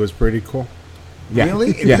thought he was pretty cool. Yeah.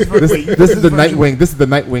 Really? Yeah. Wait, This is the Nightwing. This is the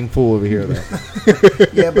Nightwing fool over here, though.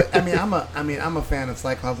 Yeah, but I'm a fan of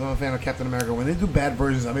Cyclops. I'm a fan of Captain America. When they do bad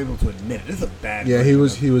versions, I'm able to admit it. This is a bad. Yeah,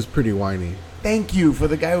 version he was pretty whiny. Thank you for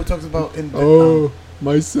the guy who talks about.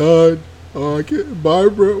 My son. Oh, I can't.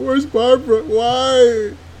 Barbara, where's Barbara?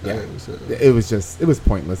 Why? Yeah, it was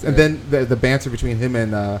pointless. And then the banter between him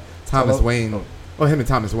and Thomas Wayne, him and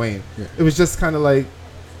Thomas Wayne, it was just kind of like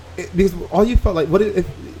because all you felt like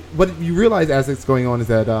what you realize as it's going on is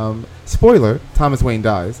that spoiler, Thomas Wayne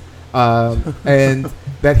dies, and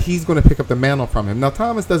that he's going to pick up the mantle from him. Now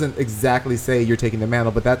Thomas doesn't exactly say you're taking the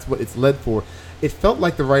mantle, but that's what it's led for. It felt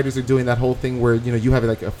like the writers are doing that whole thing where you have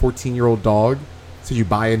like a 14-year-old dog, so you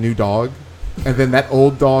buy a new dog. And then that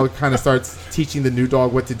old dog kind of starts teaching the new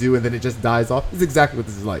dog what to do, and then it just dies off. It's exactly what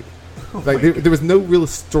this is like. Like there was no real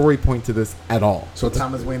story point to this at all. So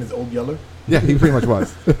Thomas Wayne is Old Yeller? Yeah, he pretty much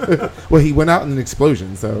was. Well, he went out in an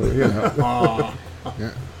explosion, so Oh.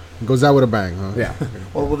 Yeah, goes out with a bang, huh? Yeah.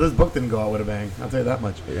 Well, this book didn't go out with a bang. I'll tell you that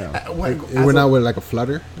much. Yeah. It went out with like a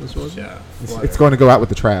flutter. This was. Yeah. It's going to go out with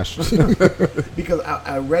the trash. Because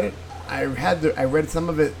I read it. I read some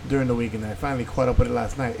of it during the week, and I finally caught up with it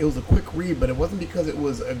last night. It was a quick read, but it wasn't because it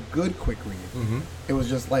was a good quick read. Mm-hmm. It was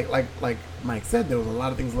just like Mike said, there was a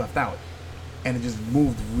lot of things left out, and it just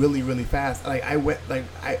moved really, really fast. I went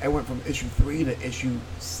from issue 3 to issue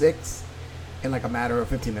 6 in like a matter of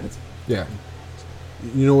 15 minutes. Yeah.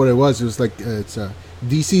 You know what it was? It was like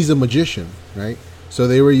DC's a magician, right? So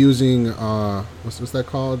they were using what's that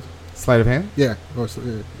called? Sleight of hand? Yeah.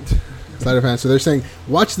 Sleight of hand. So they're saying,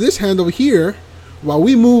 watch this hand over here while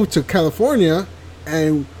we move to California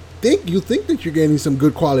and you think that you're getting some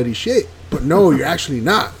good quality shit, but no, you're actually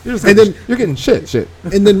not. You're getting shit.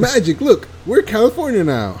 And then magic, look, we're in California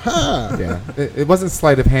now. Ha! Yeah. It wasn't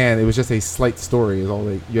sleight of hand. It was just a slight story is all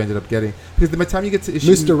that you ended up getting. Because by the time you get to issue...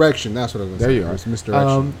 Misdirection. That's what I was going to say. There you are. It's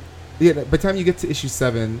misdirection. By the time you get to issue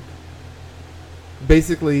 7...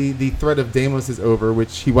 Basically, the threat of Deimos is over,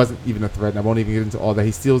 which he wasn't even a threat, and I won't even get into all that.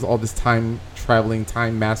 He steals all this time-traveling,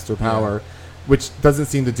 time-master power, which doesn't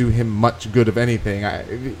seem to do him much good of anything,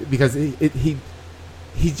 because he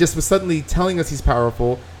just was suddenly telling us he's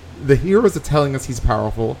powerful. The heroes are telling us he's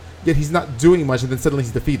powerful, yet he's not doing much, and then suddenly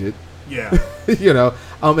he's defeated. Yeah. And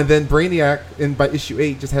then Brainiac, by issue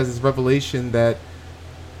 8, just has this revelation that,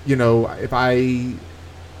 if I...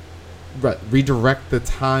 redirect the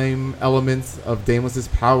time elements of Deimos'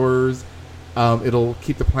 powers, it'll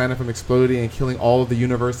keep the planet from exploding and killing all of the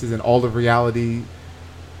universes and all of reality.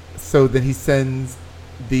 So then he sends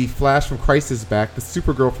the Flash from Crisis back, the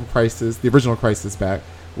Supergirl from Crisis, the original Crisis back,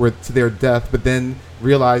 to their death, but then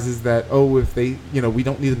realizes that, if they, we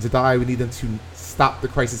don't need them to die, we need them to stop the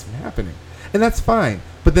crisis from happening. And that's fine.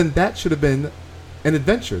 But then that should have been an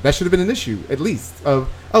adventure. That should have been an issue, at least, of,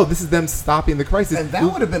 this is them stopping the crisis. And that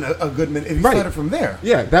would have been a good minute if you started from there.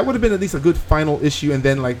 Yeah, that would have been at least a good final issue, and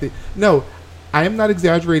then no, I am not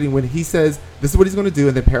exaggerating when he says this is what he's going to do,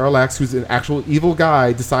 and then Parallax, who's an actual evil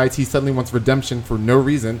guy, decides he suddenly wants redemption for no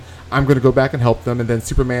reason. I'm going to go back and help them, and then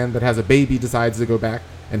Superman that has a baby decides to go back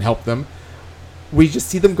and help them. We just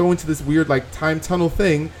see them go into this weird time tunnel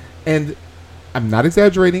thing, and I'm not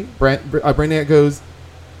exaggerating. Brainiac goes,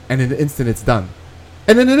 and in an instant it's done.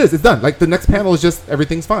 And then it's done. The next panel is just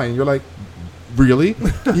everything's fine. You're like, really?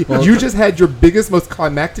 You just had your biggest, most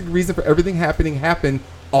climactic reason for everything happening happen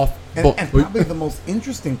off book. And probably the most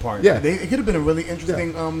interesting part. Yeah. It could have been a really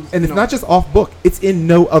interesting. And it's not just off book; it's in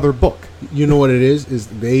no other book. You know what it is? Is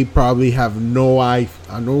they probably have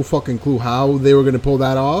no fucking clue how they were going to pull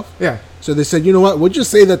that off. Yeah. So they said, you know what? We'll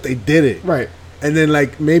just say that they did it. Right. And then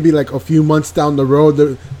like maybe like a few months down the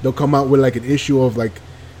road, they'll come out with like an issue of like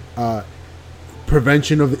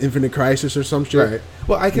prevention of the Infinite Crisis or some shit. Right.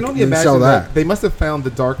 Well, I can only And sell imagine that that. they must have found the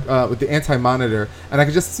dark with the Anti-Monitor, and I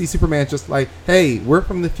could just see Superman just like, "Hey, we're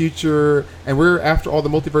from the future, and we're after all the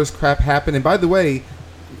multiverse crap happened. And by the way,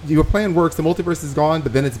 your plan works. The multiverse is gone,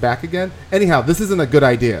 but then it's back again. Anyhow, this isn't a good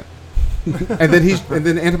idea." and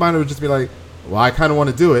then Anti-Monitor would just be like, "Well, I kind of want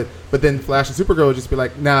to do it," but then Flash and Supergirl would just be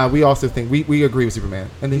like, "Nah, we also think we agree with Superman,"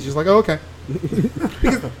 and he's just like, "Oh, okay."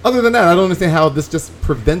 Because other than that, I don't understand how this just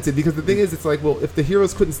prevented. Because the thing is, it's like, well, if the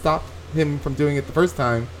heroes couldn't stop him from doing it the first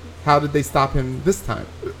time, how did they stop him this time?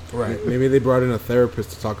 Right. Maybe they brought in a therapist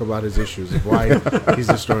to talk about his issues of why he's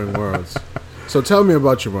destroying worlds. So tell me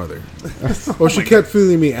about your mother. Well, she kept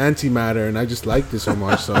feeding me antimatter, and I just liked it so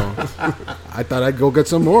much, so I thought I'd go get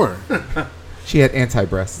some more. She had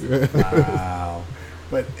anti-breast. Wow.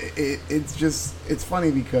 But it's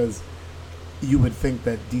funny because you would think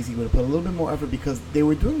that DC would have put a little bit more effort because they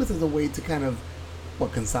were doing this as a way to kind of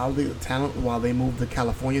consolidate the talent while they moved to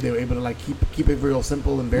California. They were able to like keep it real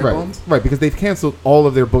simple and bare bones. Right, because they've canceled all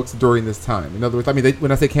of their books during this time. In other words, I mean,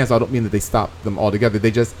 when I say cancel, I don't mean that they stopped them altogether.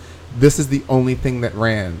 This is the only thing that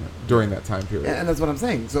ran during that time period. And that's what I'm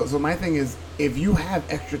saying. So my thing is, if you have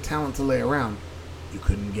extra talent to lay around, you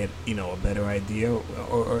couldn't get a better idea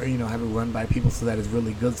or have it run by people so that it's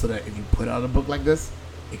really good. So that if you put out a book like this,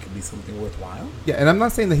 it could be something worthwhile. Yeah, and I'm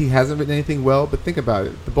not saying that he hasn't written anything well, but think about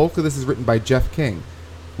it. The bulk of this is written by Jeff King.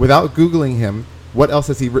 Without Googling him, what else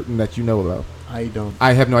has he written that you know about? I don't.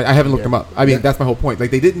 I have no. I haven't looked Yeah. him up. I mean, Yeah. that's my whole point.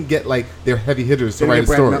 Like, they didn't get like their heavy hitters to They write a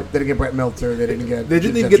story. they didn't get Brett Meltzer. They didn't get. They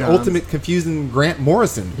didn't even Jeff get Johns. ultimate confusing Grant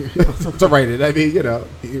Morrison to write it. I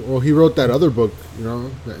mean, He wrote that other book,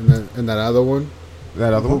 and that other one.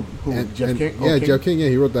 that other one. Who? And- Jeff and- King? Yeah, Jeff King. Yeah,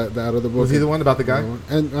 he wrote that other book. Was he the one about the guy?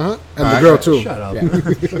 And the I girl got- too. Shut up. Yeah.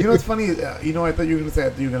 You know what's funny? I thought you were going to say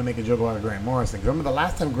you were going to make a joke about Grant Morrison. 'Cause remember the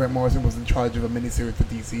last time Grant Morrison was in charge of a miniseries for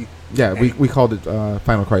DC? Yeah, And we called it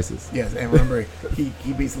Final Crisis. Yes, and remember he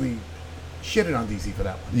basically shitted on DC for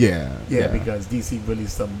that one. Yeah. Yeah, because DC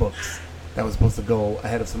released some books that was supposed to go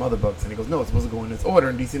ahead of some other books, and he goes, "No, it's supposed to go in this order."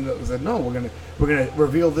 And DC said, "No, we're gonna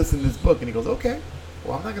reveal this in this book." And he goes, "Okay,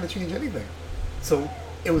 well, I'm not gonna change anything." So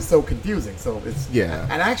it was so confusing. So it's Yeah.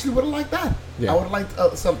 and I actually would have liked that. Yeah. I would have liked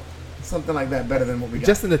something like that better than what we got.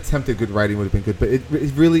 Just an attempt at good writing would have been good, but it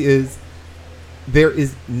really is. There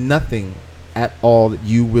is nothing at all that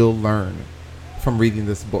you will learn from reading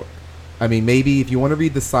this book. I mean, maybe if you want to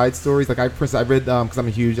read the side stories, like I read, because I'm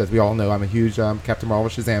a huge, as we all know, I'm a huge Captain Marvel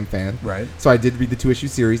Shazam fan. Right. So I did read the 2-issue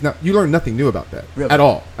series. Now, you learn nothing new about that Really? at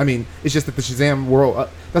all. I mean, it's just that the Shazam world,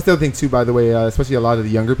 that's the other thing too, by the way, especially a lot of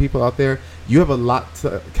the younger people out there, you have a lot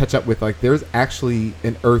to catch up with. Like, there's actually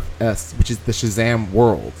an Earth S, which is the Shazam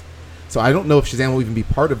world. So I don't know if Shazam will even be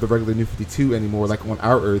part of the regular New 52 anymore, like on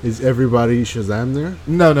our Earth. Is everybody Shazam there?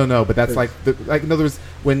 No. But that's like in other words,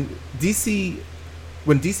 when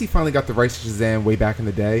DC finally got the rights to Shazam way back in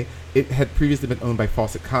the day, it had previously been owned by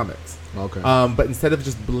Fawcett Comics. Okay. But instead of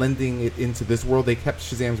just blending it into this world, they kept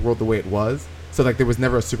Shazam's world the way it was. So like there was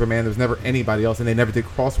never a Superman, there was never anybody else, and they never did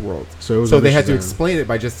cross worlds. So it was so under they had to Shazam. explain it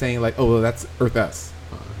by just saying like, oh, well, that's Earth S.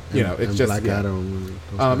 It's and just Black yeah. Adam.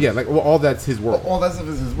 those guys. Yeah, like well, all that's his world. all that stuff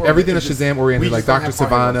is his world. Everything It's is just- Shazam oriented, we like just don't Dr. have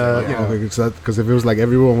part of Savannah, it, you know. Because if it was like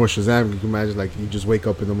everyone was Shazam, you can imagine like you just wake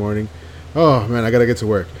up in the morning. Oh man, I gotta get to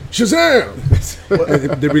work. Shazam!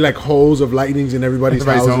 And there'd be like holes of lightnings in everybody's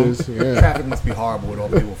Everybody's houses. Yeah. Traffic must be horrible with all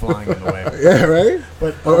the people flying in the way. Yeah, right.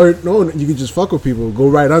 But Or no, you can just fuck with people, go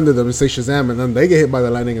right under them and say Shazam, and then they get hit by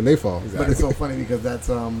the lightning and they fall. But it's so funny because that's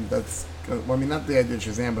well, I mean, not the idea of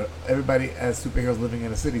Shazam, but everybody as superheroes living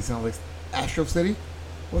in a city sounds like Astro City.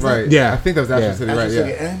 What's Right. that? Yeah. I think that was Astro Yeah. City, Astro right? City.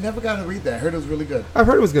 Yeah. And I never got to read that. I heard it was really good. I've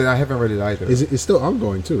heard it was good. I haven't read it either. It's still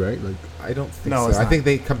ongoing too, right? Like I don't think No, so. it's I not. think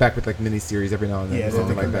they come back with like miniseries every now and then, Yeah, or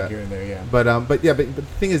something like that. Here and there, yeah. But the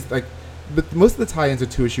thing is, like, but most of the tie-ins are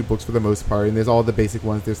 2-issue books for the most part, and there's all the basic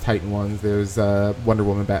ones. There's Titan ones. There's Wonder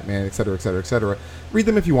Woman, Batman, etc., etc., etc. Read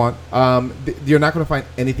them if you want. You're not going to find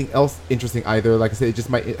anything else interesting either. Like I said, it just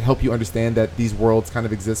might help you understand that these worlds kind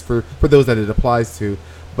of exist for those that it applies to.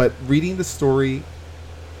 But reading the story,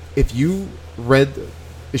 if you read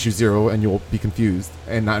issue 0 and you'll be confused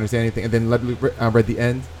and not understand anything, and then read the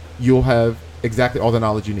end, you'll have exactly all the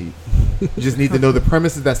knowledge you need. You just need to know the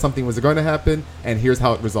premises that something was going to happen, and here's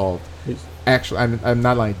how it resolved. actually, I'm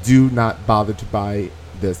not lying. Do not bother to buy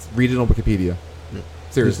this. Read it on Wikipedia.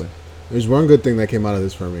 Seriously. There's one good thing that came out of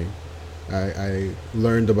this for me. I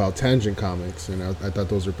learned about Tangent comics, and I thought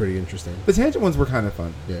those were pretty interesting. The Tangent ones were kind of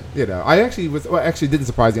fun. Yeah. You know, I actually was. Well, actually, didn't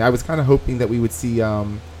surprise me. I was kind of hoping that we would see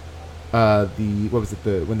the what was it,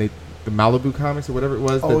 the Malibu comics or whatever it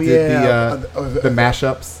was. Oh, that yeah. did the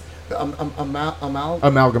mashups.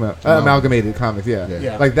 Amalgamated comics. Yeah.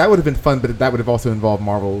 Yeah. Like that would have been fun, but that would have also involved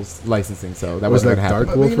Marvel's licensing. So that was wasn't like going to happen.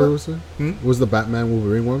 Dark But you know- Wolf, was the Batman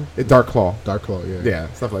Wolverine one? Dark Claw. Dark Claw, yeah.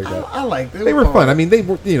 Yeah, stuff like that. I liked it. They were fun. I mean, they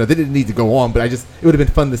were, they didn't need to go on, but it would have been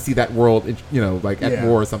fun to see that world, like at Yeah.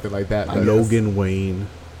 war or something like that. But- Logan Wayne.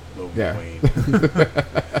 Yeah.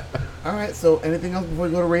 All right. So, anything else before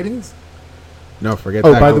we go to ratings? No, forget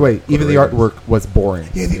Oh, that. by Go- the way, go even to the ratings. artwork was boring.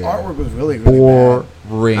 Yeah, the Yeah. artwork was really bad.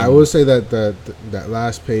 Boring. I will say that that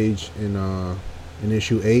last page in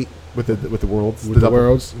issue 8 with the worlds. with the double-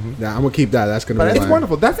 worlds. Mhm. Yeah, I'm gonna keep that. That's gonna But be It's mine.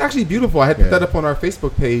 wonderful. That's actually beautiful. I had put Yeah. that up on our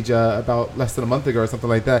Facebook page about less than a month ago or something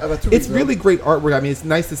like that. About 2 It's weeks really ago. great artwork. I mean, it's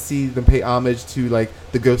nice to see them pay homage to like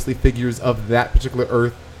the ghostly figures of that particular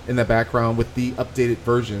Earth in the background with the updated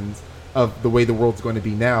versions of the way the world's going to be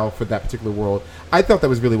now for that particular world. I thought that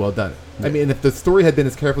was really well done. I mean, if the story had been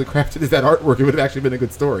as carefully crafted as that artwork, it would have actually been a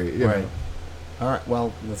good story. You Right. know? All right.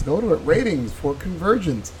 Well, let's go to it. Ratings for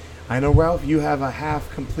Convergence. I know, Ralph, you have a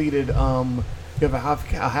half completed. You have a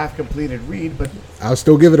half completed read, but I'll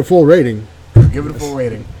still give it a full rating. give it a full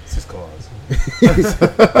rating. 6 claws.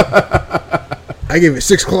 I gave it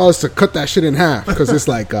 6 claws to cut that shit in half because it's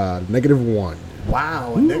like -1.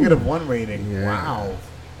 Wow, a -1 rating. Yeah. Wow,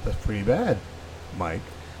 that's pretty bad, Mike.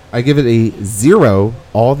 I give it a 0.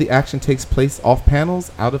 All the action takes place off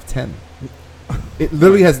panels out of 10. It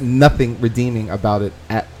literally has nothing redeeming about it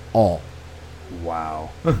at all. Wow.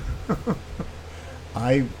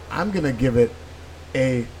 I'm gonna give it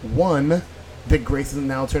a 1. Dick Grayson is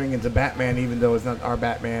now turning into Batman, even though it's not our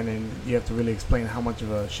Batman, and you have to really explain how much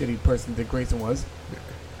of a shitty person Dick Grayson was.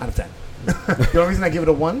 Out of 10. The only reason I give it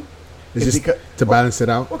a 1 It's is just because to balance it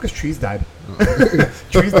out. well, because Trees died.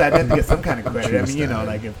 Trees died. They had to get some kind of credit. I Trees mean, died.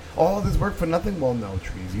 like if all this work for nothing. Well, no,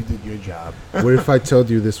 Trees, you did your job. What if I told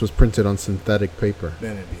you this was printed on synthetic paper?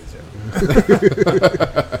 Then it'd be a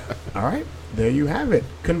 0. All right, there you have it.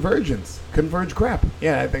 Convergence, converge crap.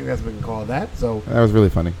 Yeah, I think that's what we can call that. So That was really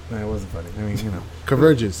funny. it wasn't funny. I mean,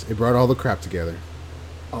 Convergence. It brought all the crap together.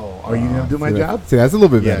 Oh, are you gonna do my See, that- job? See, that's a little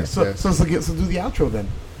bit better. Yes. So do the outro then.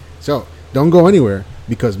 So don't go anywhere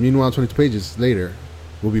because meanwhile, 22 pages later,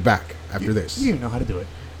 we'll be back after this. You know how to do it.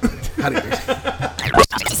 How do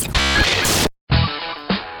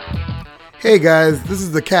Hey guys, this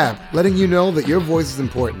is the Cap, letting you know that your voice is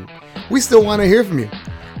important. We still want to hear from you.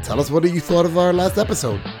 Tell us what you thought of our last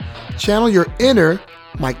episode. Channel your inner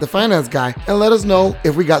Mike the Finance Guy and let us know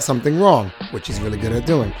if we got something wrong, which he's really good at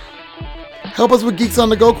doing. Help us with Geeks on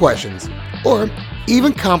the Go questions, or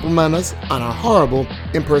even compliment us on our horrible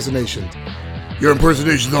impersonations. Your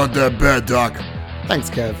impersonations aren't that bad, Doc. Thanks,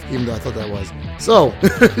 Kev, even though I thought that was. So,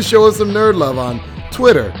 show us some nerd love on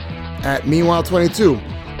Twitter at Meanwhile22,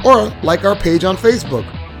 or like our page on Facebook.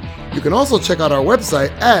 You can also check out our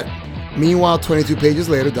website at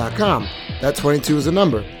Meanwhile22pageslater.com. That 22 is a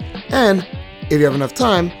number. And if you have enough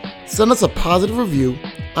time, send us a positive review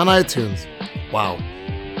on iTunes. Wow.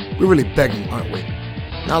 We're really begging, aren't we?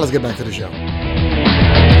 Now let's get back to the show.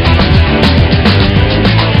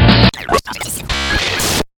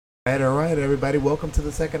 All right, everybody. Welcome to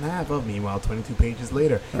the second half of Meanwhile 22 Pages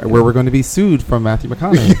Later. Where we're going to be sued from Matthew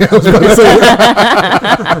McConaughey. I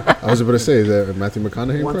was about to say, is that Matthew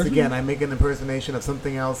McConaughey? Once impression? again, I make an impersonation of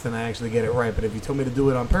something else and I actually get it right. But if you told me to do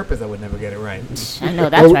it on purpose, I would never get it right. I know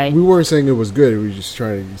that's Well, right. We weren't saying it was good. We were just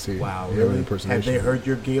trying to see. Wow, you have an really? Have impersonation. they heard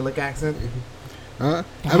your Gaelic accent? I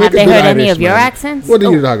Have make a they good heard any Irish of your man. accents? What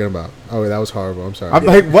are you talking about? Oh, that was horrible. I'm sorry. I'm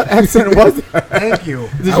like, what accent was that? Thank you.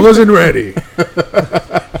 I wasn't ready.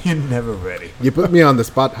 You're never ready. You put me on the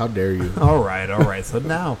spot. How dare you? All right. So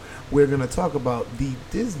now we're going to talk about the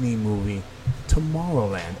Disney movie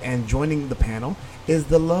Tomorrowland. And joining the panel is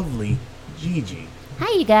the lovely Gigi.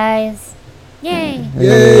 Hi, you guys. Yay.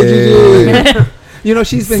 Yay, Gigi. You know,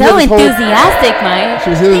 she's been So here this enthusiastic, Mike. She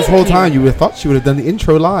was here this Thank whole you. time. You would have thought she would have done the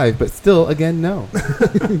intro live, but still, again, no.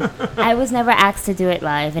 I was never asked to do it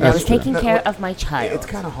live, and I That's was true. taking No, care what- of my child. It's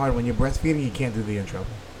kind of hard when you're breastfeeding, you can't do the intro.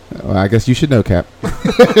 Well, I guess you should know, Cap. I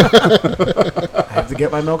have to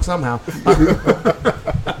get my milk somehow.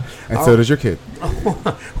 And so does your kid.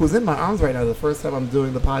 Who's in my arms right now. The first time I'm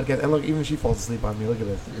doing the podcast, and look, even she falls asleep on me. Look at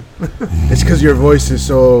this. It's because your voice is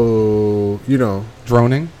so,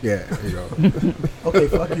 Droning. yeah, Okay,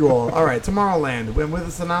 fuck you all. All right, Tomorrowland. When with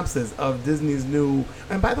a synopsis of Disney's new.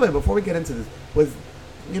 And by the way, before we get into this,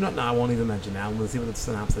 I won't even mention that. I'm going to see what the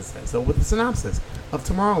synopsis says. So, with the synopsis of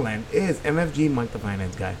Tomorrowland is MFG Mike the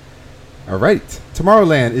Finance Guy. All right.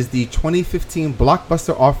 Tomorrowland is the 2015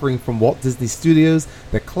 blockbuster offering from Walt Disney Studios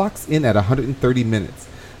that clocks in at 130 minutes.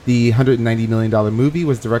 The $190 million movie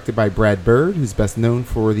was directed by Brad Bird, who's best known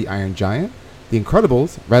for The Iron Giant, The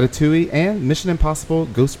Incredibles, Ratatouille, and Mission Impossible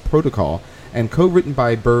Ghost Protocol, and co-written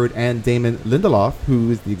by Bird and Damon Lindelof,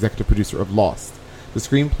 who is the executive producer of Lost. The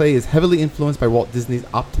screenplay is heavily influenced by Walt Disney's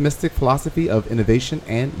optimistic philosophy of innovation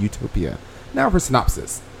and utopia. Now for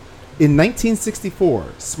synopsis. In 1964,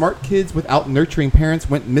 smart kids without nurturing parents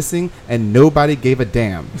went missing and nobody gave a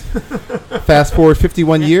damn. Fast forward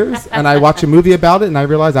 51 years, and I watch a movie about it, and I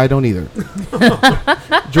realize I don't either.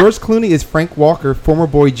 George Clooney is Frank Walker, former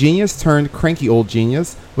boy genius turned cranky old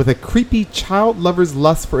genius, with a creepy child lover's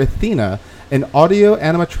lust for Athena, an audio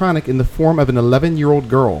animatronic in the form of an 11-year-old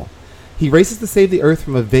girl. He races to save the Earth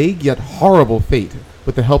from a vague yet horrible fate,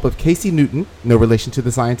 with the help of Casey Newton, no relation to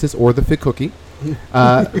the scientist or the Fit Cookie.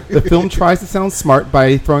 The film tries to sound smart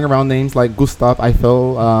by throwing around names like Gustav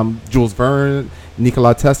Eiffel, Jules Verne,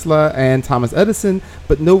 Nikola Tesla, and Thomas Edison,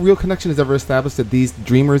 but no real connection is ever established that these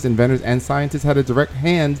dreamers, inventors, and scientists had a direct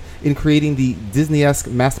hand in creating the Disney-esque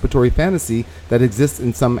masturbatory fantasy that exists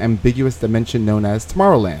in some ambiguous dimension known as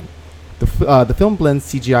Tomorrowland. The film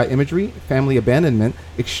blends CGI imagery, family abandonment,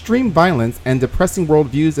 extreme violence, and depressing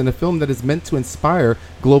worldviews in a film that is meant to inspire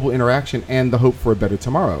global interaction and the hope for a better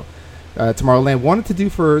tomorrow. Tomorrowland wanted to do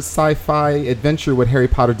for sci-fi adventure what Harry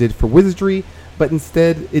Potter did for wizardry, but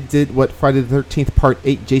instead it did what Friday the 13th Part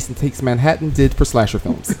 8 Jason Takes Manhattan did for slasher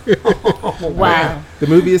films. Wow. The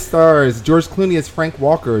movie stars George Clooney as Frank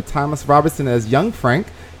Walker, Thomas Robertson as young Frank,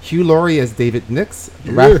 Hugh Laurie as David Nix,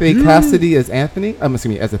 Rafe Cassidy as as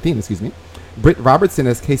Athena, Britt Robertson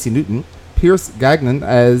as Casey Newton, Pierce Gagnon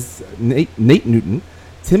as Nate Newton,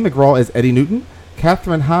 Tim McGraw as Eddie Newton,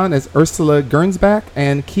 Catherine Hahn as Ursula Gernsback,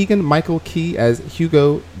 and Keegan Michael Key as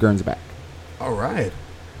Hugo Gernsback. All right.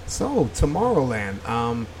 So Tomorrowland.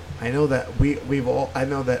 I know that I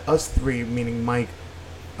know that us three, meaning Mike,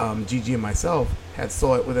 Gigi, and myself, had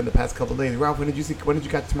saw it within the past couple of days. Ralph, when did you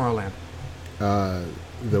catch Tomorrowland?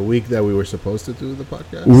 The week that we were supposed to do the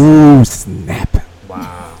podcast. Ooh, snap.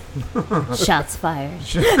 Wow. Shots fired.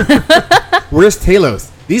 Where's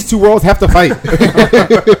Talos? These two worlds have to fight.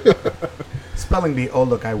 Spelling bee. Oh,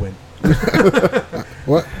 look, I win.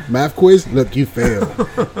 What? Math quiz? Look, you failed.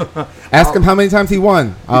 Ask him how many times he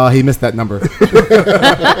won. Oh, he missed that number.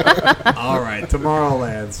 All right,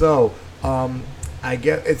 Tomorrowland. So, I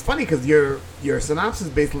get it's funny because your synopsis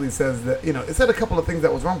basically says that it said a couple of things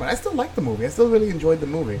that was wrong, but I still liked the movie. I still really enjoyed the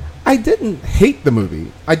movie. I didn't hate the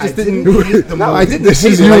movie. I just didn't hate the movie. No, I didn't. This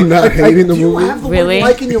hate is it. you not hating the Do you movie. have the Really? word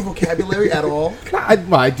like in your vocabulary at all?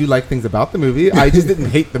 I do like things about the movie. I just didn't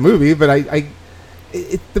hate the movie, but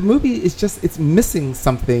the movie is just it's missing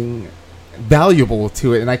something valuable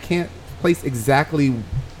to it, and I can't place exactly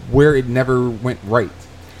where it never went right.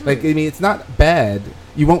 Like I mean, it's not bad.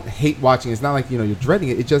 You won't hate watching it. It's not like you're dreading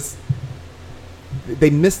it. It just they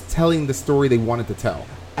missed telling the story they wanted to tell.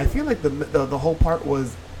 I feel like the whole part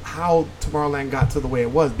was how Tomorrowland got to the way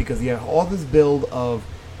it was, because you had all this build of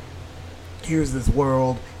here's this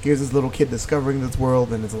world, here's this little kid discovering this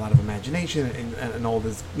world, and there's a lot of imagination and all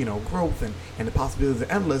this growth and the possibilities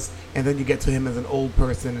are endless, and then you get to him as an old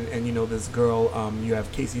person and this girl, you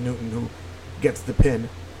have Casey Newton who gets the pin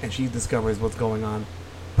and she discovers what's going on,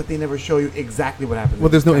 but they never show you exactly what happens. Well,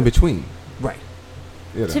 there's no in between. Right.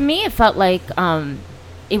 To me, it felt like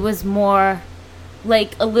it was more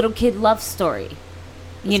like a little kid love story,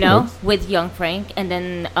 with young Frank and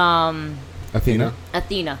then Athena.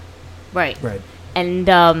 Right. Right. And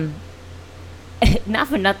not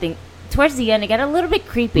for nothing, towards the end, it got a little bit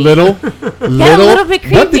creepy. Little. A little bit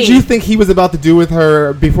creepy. What did you think he was about to do with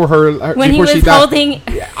her before When he before she was died? holding...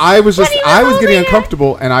 I was When he was getting holding her?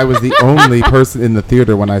 uncomfortable, and I was the only person in the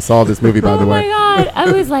theater when I saw this movie. By the Oh my way, god!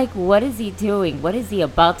 I was like, "What is he doing? What is he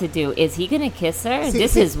about to do? Is he gonna kiss her?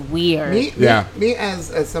 This is weird." Me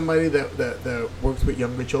as somebody that works with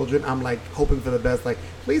younger children, I'm like hoping for the best. Like,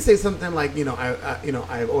 please say something like,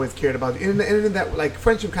 I've always cared about you, and in that like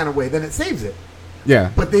friendship kind of way. Then it saves it.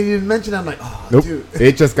 yeah. But they didn't mention. I'm like, oh, Nope. dude.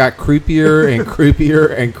 It just got creepier and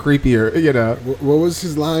creepier and creepier. What was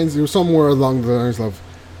his lines? It was somewhere along the lines of,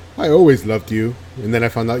 "I always loved you, and then I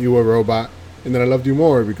found out you were a robot." and then I loved you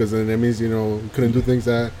more because then that means you couldn't do things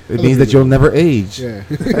that It means that you'll never age. Yeah.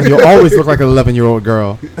 And you'll always look like an 11-year-old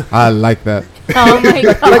girl. I like that. Oh my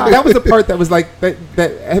god. Like that was the part that was like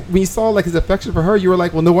that when you saw like his affection for her, you were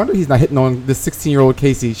like, well, no wonder he's not hitting on this 16-year-old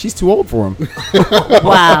Casey. She's too old for him.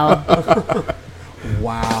 Wow.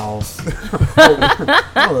 Wow.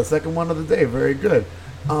 Oh, the second one of the day. Very good.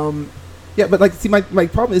 Yeah, but like, see, my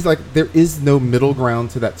problem is like there is no middle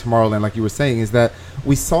ground to that Tomorrowland. Like you were saying, is that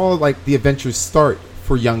we saw like the adventures start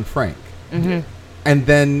for young Frank, and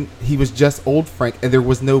then he was just old Frank, and there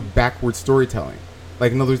was no backward storytelling.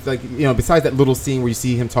 Like in other words, like besides that little scene where you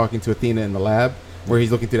see him talking to Athena in the lab, where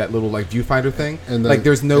he's looking through that little like viewfinder thing, And like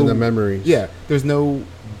there's no and the memories. Yeah, there's no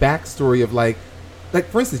backstory of like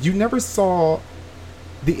for instance, you never saw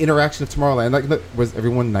the interaction of Tomorrowland. Like, was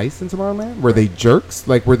everyone nice in Tomorrowland? Were they jerks?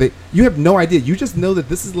 Like, were they? You have no idea. You just know that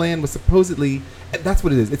this is land was supposedly. That's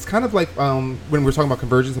what it is. It's kind of like when we're talking about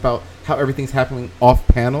Convergence, about how everything's happening off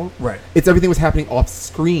panel. Right. It's everything was happening off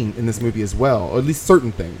screen in this movie as well, or at least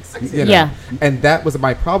certain things. Yeah. And that was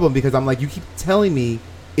my problem because I'm like, you keep telling me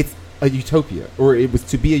it's a utopia, or it was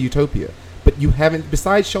to be a utopia, but you haven't.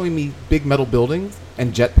 Besides showing me big metal buildings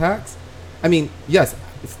and jetpacks, I mean, yes,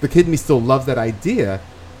 the kid in me still loves that idea.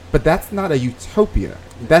 But that's not a utopia.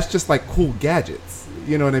 That's just like cool gadgets.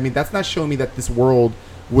 You know what I mean? That's not showing me that this world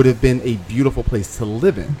would have been a beautiful place to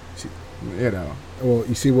live in. Well,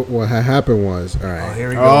 you see what had happened was, all Oh, right, here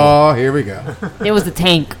we go. Oh, here we go. There was a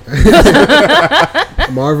tank.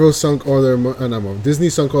 Marvel sunk all their Disney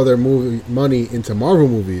sunk all their money into Marvel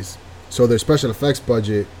movies, so their special effects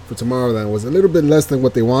budget for Tomorrowland was a little bit less than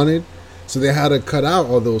what they wanted. So they had to cut out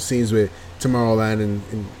all those scenes with Tomorrowland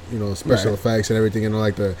and special Right. effects and everything, and all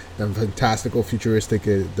like the fantastical futuristic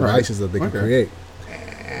devices that they can Okay. create.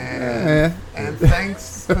 And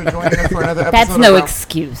thanks for joining us for another episode. That's no of Ralph,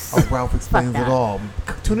 excuse. of Ralph Explains Fuck It that. All.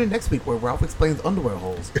 Tune in next week where Ralph explains underwear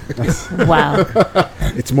holes. Wow.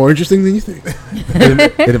 It's more interesting than you think.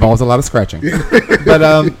 It involves a lot of scratching. But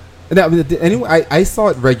now, did anyone? I saw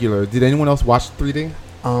it regular. Did anyone else watch 3D?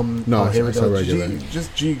 No, here we I saw go. regular.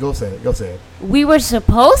 G, go say it. Go say it. We were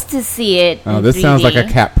supposed to see it. Oh, in this sounds like a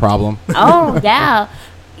 3D. cat problem. Oh yeah.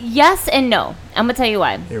 Yes and no. I'm gonna tell you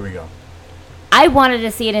why. Here we go. I wanted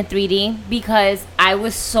to see it in 3D because I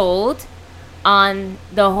was sold on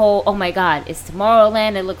the whole, oh my god, it's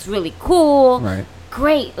Tomorrowland, it looks really cool. Right.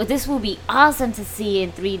 Great, this will be awesome to see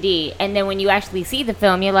in 3D. And then when you actually see the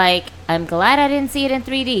film, you're like, I'm glad I didn't see it in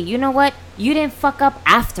 3D. You know what? You didn't fuck up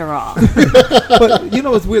after all. But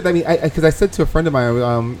it's weird. I mean, because I said to a friend of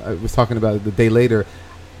mine, I was talking about it the day later.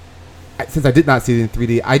 Since I did not see it in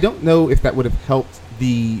 3D, I don't know if that would have helped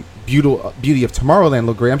the beauty of Tomorrowland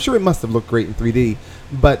look great. I'm sure it must have looked great in 3D,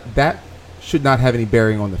 but that should not have any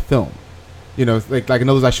bearing on the film. It's like in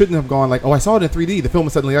other words, I shouldn't have gone like, oh, I saw it in 3D. The film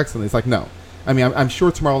was suddenly excellent. It's like, no. I mean, I'm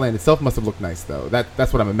sure Tomorrowland itself must have looked nice, though.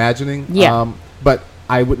 That's what I'm imagining. Yeah. But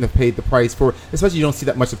I wouldn't have paid the price for, especially you don't see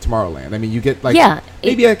that much of Tomorrowland. I mean, you get like, Yeah,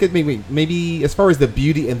 maybe I could maybe as far as the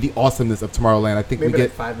beauty and the awesomeness of Tomorrowland, I think Maybe we get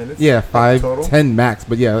like 5 minutes. yeah, like, 5, total. 10 max,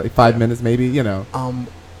 but yeah, like 5 minutes maybe.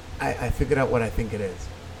 I figured out what I think it is.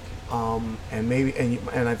 And maybe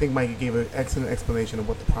and I think Mikey gave an excellent explanation of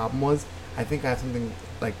what the problem was. I think I have something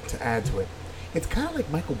like to add to it. It's kind of like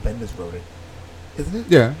Michael Bendis wrote it, isn't it?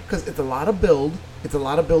 Yeah. Because it's a lot of build. It's a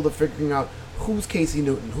lot of build of figuring out who's Casey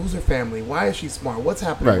Newton, who's her family, why is she smart, what's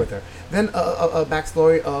happening Right. with her. Then a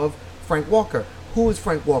backstory of Frank Walker. Who is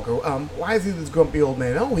Frank Walker? Why is he this grumpy old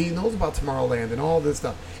man? Oh, he knows about Tomorrowland and all this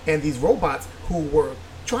stuff. And these robots who were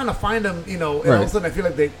trying to find him, and all of a Right. sudden I feel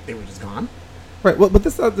like they were just gone. Right. Well, but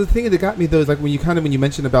this the thing that got me though is like when you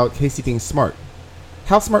mentioned about Casey being smart.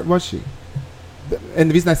 How smart was she? And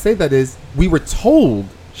the reason I say that is we were told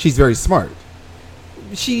she's very smart.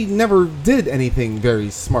 She never did anything very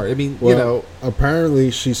smart. I mean, Well,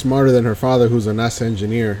 apparently she's smarter than her father, who's a NASA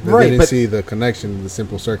engineer. They Right, didn't but- see the connection, the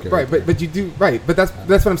simple circuit. right. But you do right. But that's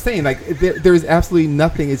what I'm saying. Like there is absolutely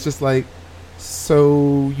nothing. It's just like,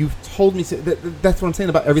 so you've told me. That's what I'm saying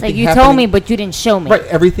about everything. Like you happening. told me, but you didn't show me. Right,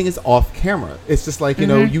 everything is off camera. It's just like,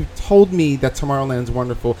 you told me that Tomorrowland's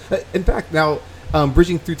wonderful. In fact, now,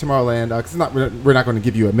 bridging through Tomorrowland, because we're not going to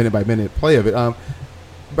give you a minute-by-minute play of it.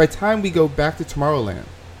 By the time we go back to Tomorrowland,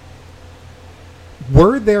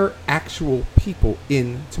 were there actual people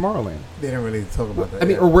in Tomorrowland? They didn't really talk about that. I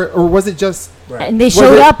mean, yet. or was it just... Right. And they Was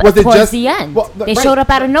showed it- up was it towards just- the end. well, They right. showed up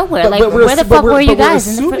out of nowhere. But- Like, but we're where the assu- fuck but were you but guys?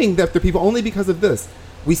 We're in the fir- assuming that they're people only because of this.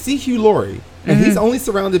 We see Hugh Laurie, and he's only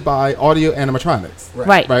surrounded by audio animatronics.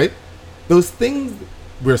 Right. Right? Those things,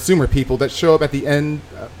 we assume, are people that show up at the end,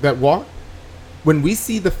 that walk. When we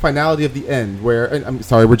see the finality of the end, where, and I'm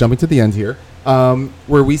sorry, we're jumping to the end here,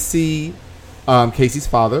 where we see Casey's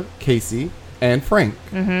father, Casey, and Frank.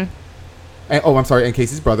 Mm-hmm. And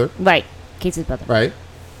Casey's brother. Right. Casey's brother. Right.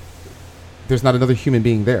 There's not another human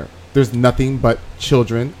being there. There's nothing but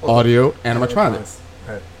children, audio, animatronics.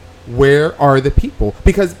 Right. Where are the people?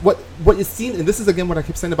 Because what you seen, and this is again what I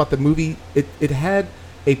kept saying about the movie, it had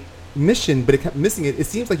a mission, but it kept missing it. It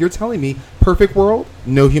seems like you're telling me perfect world,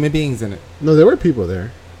 no human beings in it. No, there were people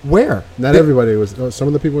there. Where? Not everybody was. Some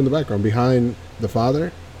of the people in the background behind the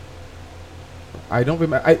father. I don't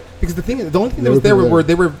remember. Because the only thing that There was there were were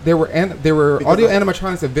people they were Because audio like-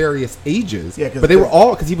 animatronics of various ages. Yeah, 'cause but they were the-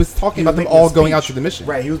 all because he was talking He was about them making a all going out speech. to the mission.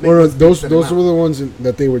 Right. He was Well, making a speech those to them were the ones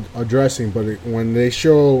that they were addressing. But when they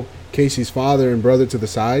show Casey's father and brother to the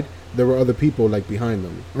side, there were other people like behind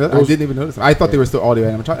them. I Those- didn't even notice. I thought they were still audio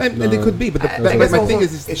animatronics, and they No. could be. But I my guess thing also,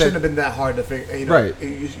 is it that shouldn't have been that hard to figure. You know, Right.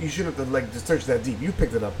 You shouldn't have to like just search that deep. You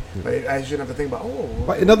picked it up, but I shouldn't have to think about.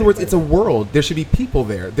 But in other words, it's a world. There should be people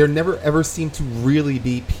there. There never ever seem to really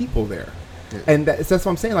be people there, and that's what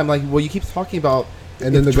I'm saying. I'm like, well, you keep talking about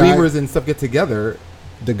And if then the guy- dreamers and stuff get together.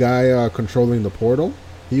 The guy controlling the portal,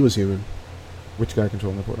 he was human. Which guy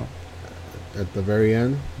controlling the portal? At the very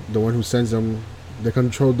end, the one who sends them, they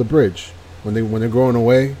controlled the bridge when they're going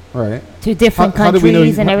away. All right. To different How do we know?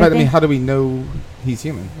 countries and But I everything. mean, how do we know he's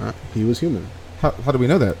human? He was human. How do we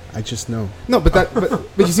know that? I just know. No, but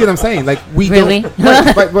you see what I'm saying? Like we Really? don't.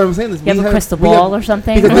 Right, but what I'm saying is You have we a crystal we ball or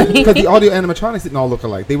something? because the audio animatronics didn't all look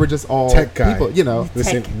alike. They were just all Tech guy. people. You know.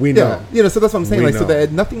 Listen, Tech. we know. Yeah, so that's what I'm saying. We Like, so know.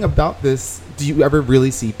 that nothing about this do you ever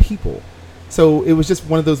really see people. So it was just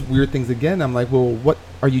one of those weird things. Again, I'm like, well, what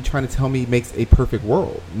are you trying to tell me makes a perfect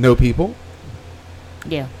world? No people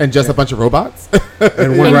yeah. and just a bunch of robots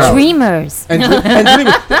And we're And out. dreamers. and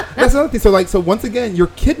dreaming. That's another thing. So once again, you're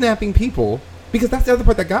kidnapping people because that's the other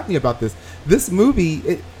part that got me about this. This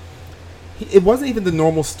movie, it wasn't even the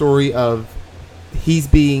normal story of he's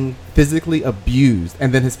being physically abused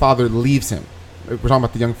and then his father leaves him. We're talking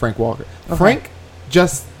about the young Frank Walker. Okay. Frank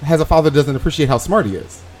just has a father that doesn't appreciate how smart he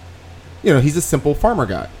is. You know, he's a simple farmer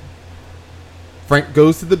guy. Frank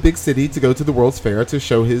goes to the big city to go to the World's Fair to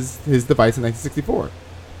show his device in 1964.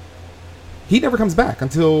 He never comes back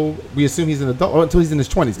until we assume he's an adult, or until he's in his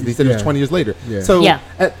 20s, because he said it was Yeah. 20 years later. Yeah. So, Yeah.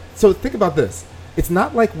 so think about this. It's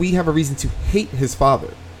not like we have a reason to hate his father.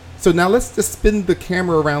 So now let's just spin the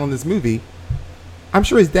camera around in this movie. I'm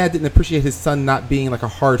sure his dad didn't appreciate his son not being like a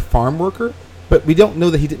hard farm worker, but we don't know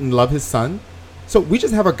that he didn't love his son. So we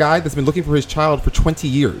just have a guy that's been looking for his child for 20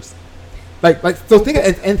 years. So think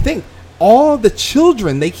and think all the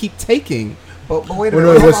children they keep taking. But wait a Well,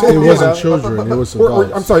 no, minute. it hold on, wasn't hold on. children. It was Or,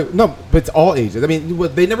 adults. I'm sorry, no, but it's all ages. I mean,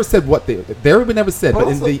 they never said what they never said, But but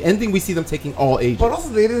in also- the ending we see them taking all ages. But also,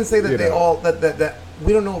 they didn't say that You they know. all that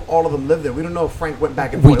we don't know if all of them lived there. We don't know if Frank went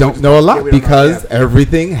back and We forth. don't just- know a yeah, lot we don't know. because Yeah.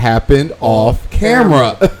 everything happened off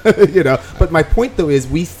camera. You know. But my point though is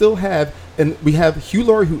we still have Hugh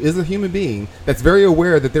Laurie, who is a human being that's very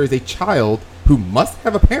aware that there is a child who must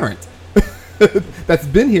have a parent that's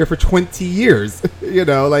been here for 20 years. You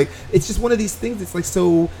know, like it's just one of these things. It's like,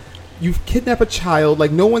 so you've kidnapped a child.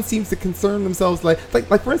 Like no one seems to concern themselves. Like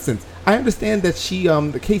for instance, I understand that she,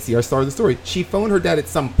 Casey, our star of the story, she phoned her dad at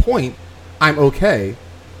some point. I'm okay.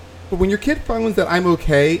 But when your kid phones that I'm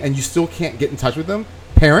okay and you still can't get in touch with them,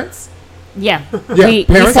 parents. Yeah. Yeah, We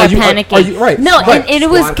parents, start are you- are- panicking. are you- right, No, right. and it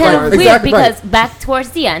was Squad kind cars. of weird Exactly, right. because back towards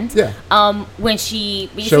the end, Yeah. when she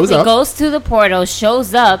Shows basically up. goes to the portal,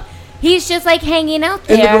 shows up, he's just like hanging out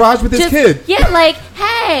In there the garage with his just- kid. Yeah, like,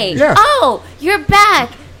 hey, Yeah. oh, you're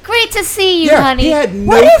back. Great to see you, Yeah, honey. he had no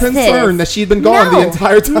What is concern this? that she'd been gone the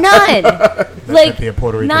entire time. None. Like, be a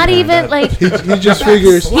Puerto Rican not man, even that- like He just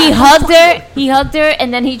figures. he hugged her,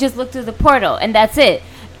 and then he just looked through the portal, and that's it.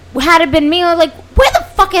 Had it been me, I was like, where the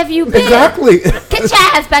fuck have you been? Exactly. Get your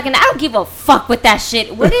ass back in. I don't give a fuck with that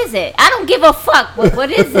shit. What is it? I don't give a fuck. What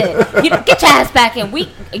is it? Get your ass back in.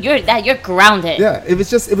 You're grounded. Yeah, it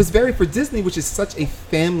was very for Disney, which is such a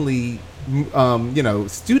family,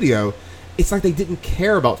 studio. It's like they didn't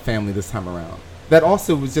care about family this time around. That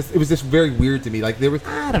also was just very weird to me. Like there was,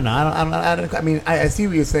 I don't know. I mean, I see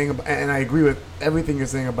what you're saying, and I agree with everything you're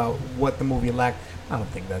saying about what the movie lacked. I don't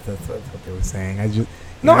think that's what they were saying. I just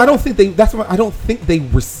no, I don't think they. That's what I don't think they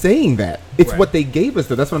were saying that. It's Right. what they gave us.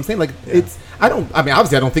 Though. That's what I'm saying. Like Yeah.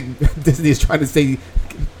 obviously, I don't think Disney is trying to say.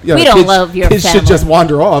 We don't love your kids should family. just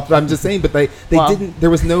wander off. I'm just saying, but they Well. didn't. There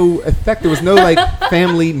was no effect. There was no like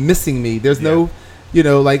family missing me. There's no,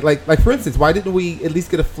 like for instance, why didn't we at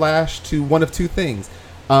least get a flash to one of two things?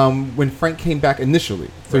 When Frank came back initially,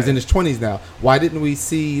 so he's in his 20s now. Why didn't we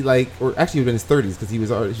see or actually he was in his 30s because he was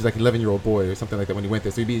like an 11-year-old boy or something like that when he went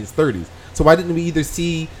there, so he'd be in his 30s. So why didn't we either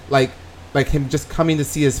see like like him just coming to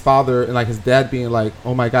see his father and like his dad being like,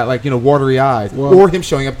 oh my god, like, you know, watery eyes, Well- or him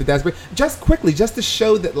showing up to dad's break just quickly, just to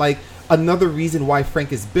show that like another reason why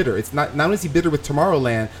Frank is bitter. It's not only is he bitter with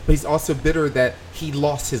Tomorrowland, but he's also bitter that he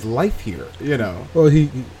lost his life here. You know. Well,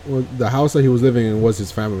 the house that he was living in was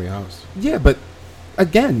his family house. Yeah, but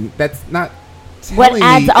again, that's not. What telling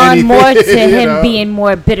adds me on more to anything, you him know? being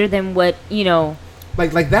more bitter than what, you know.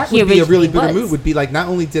 Like that he would be a really originally bitter was. move. Would be like, not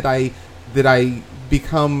only did I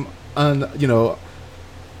become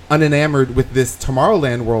unenamored with this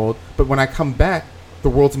Tomorrowland world, but when I come back, the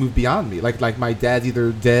world's moved beyond me. Like my dad's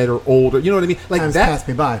either dead or old, or you know what I mean. Like Time's that passed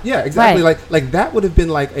me by. Yeah, exactly. Right. Like that would have been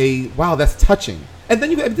like a wow, that's touching. And then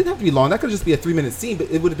it didn't have to be long. That could just be a 3-minute scene, but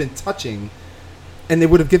it would have been touching, and it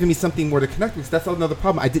would have given me something more to connect with. Because that's another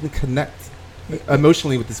problem. I didn't connect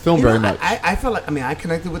emotionally with this film You know, very much. I felt like, I mean, I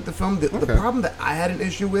connected with the film. The Okay. problem that I had an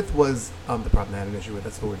issue with was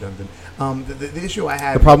that's so redundant. The issue I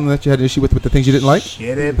had. The problem that you had an issue with the things you didn't like.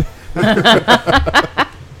 Shit it.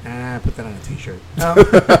 Put that on a t-shirt.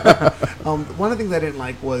 One of the things I didn't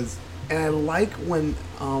like was, and I like when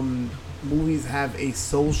movies have a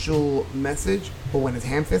social message, but when it's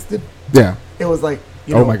ham-fisted, Yeah. it was like,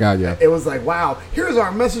 you Oh know, my God, yeah. It was like, wow, here's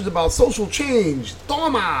our message about social change.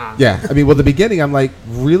 Toma. Yeah, I mean, well, the beginning, I'm like,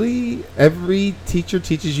 really? Every teacher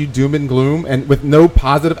teaches you doom and gloom, and with no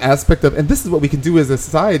positive aspect of, and this is what we can do as a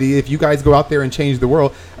society if you guys go out there and change the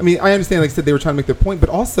world. I mean, I understand, like I said, they were trying to make their point, but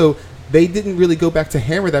also they didn't really go back to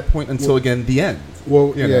hammer that point until, again, the end.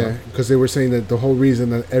 Well, You yeah, know? because they were saying that the whole reason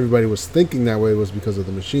that everybody was thinking that way was because of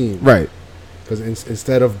the machine. Right. Because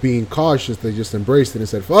instead of being cautious, they just embraced it and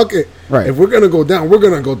said, "Fuck it! Right. If we're gonna go down, we're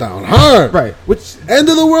gonna go down hard. Right. Which, End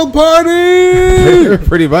of the world party."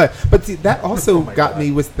 pretty much. But see, that also Oh my got God.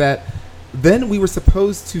 me with that. Then we were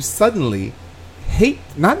supposed to suddenly hate,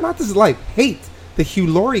 not dislike, hate the Hugh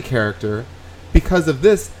Laurie character because of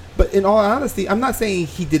this. But in all honesty, I'm not saying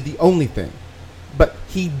he did the only thing, but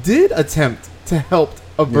he did attempt to help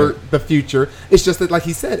avert the future. It's just that, like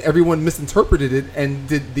he said, everyone misinterpreted it and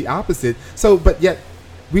did the opposite. So, but yet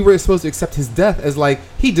we were supposed to accept his death as like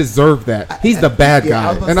he deserved that. He's the bad Yeah, I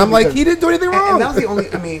was guy, about and to I'm say like, because- he didn't do anything wrong. And that was the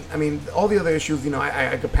only. I mean, all the other issues, you know,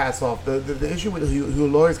 I could pass off. The issue with Hugh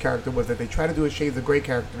Laurie's character was that they tried to do a Shades of Grey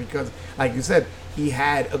character because, like you said, he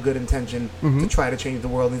had a good intention to try to change the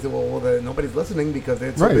world. And he said, well, nobody's listening because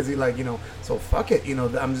they're too Right. busy. Like, you know, so fuck it. You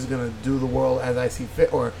know, I'm just gonna do the world as I see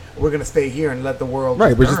fit, or we're gonna stay here and let the world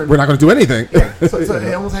Right, just burn. we're not going to do anything. Yeah. So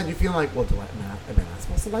it almost had you feeling like, well, am I not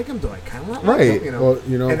supposed to like him? Do I kind of not like Right. him? You know? Well,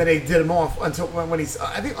 you know- And then they did him off until when he's.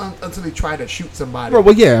 I think until he tried to shoot somebody.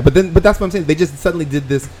 Well, yeah, but that's what I'm saying. They just suddenly did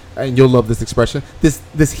this, and you'll love this expression.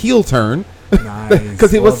 This heel turn, Nice.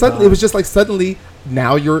 because it was Well suddenly. done. It was just like suddenly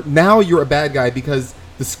now you're a bad guy because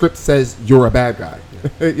the script says you're a bad guy.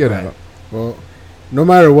 You know. Right. Well, no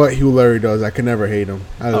matter what Hugh Laurie does, I can never hate him.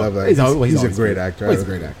 I love that. he's He's always a great good. actor. Oh, he's a I-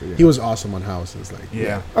 great actor, yeah. He was awesome on House. It's like,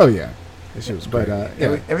 Yeah. Oh yeah. this shit was But great.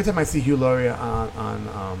 yeah. Every time I see Hugh Laurie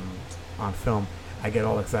on film, I get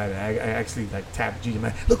all excited. I actually like tap Gigi.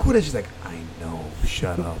 Man, look who it is. She's like, I know.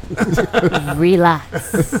 Shut up.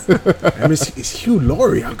 Relax. I mean, it's Hugh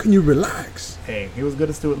Laurie. How can you relax? Hey, he was good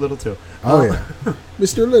as Stuart Little too. Oh yeah,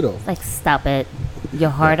 Mr. Little. Like, stop it.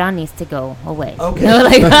 Your hard on needs to go away. Okay. You know,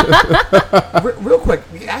 like, Real quick,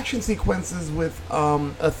 the action sequences with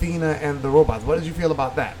Athena and the robots. What did you feel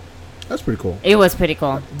about that? That's pretty cool. it was pretty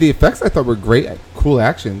cool. The effects I thought were great, cool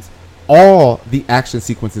actions. All the action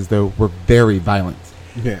sequences though were very violent.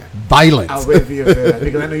 Yeah. Violent. I was waiting for you to say that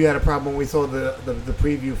because I know you had a problem when we saw the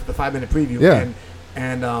preview, the 5-minute preview. Yeah.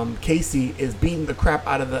 And Casey is beating the crap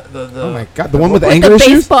out of the Oh my god, the one with the With anger the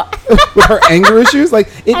issues, baseball. with her anger issues, like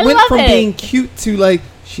it I went love from it. being cute to like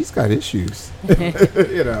she's got issues.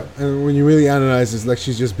 You know, And when you really analyze, it's like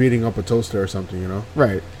she's just beating up a toaster or something, you know.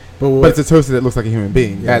 right? But But what, it's a toaster that looks like a human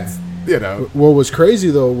being. Yeah. That's what was crazy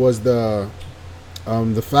though was the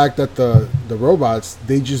fact that the robots,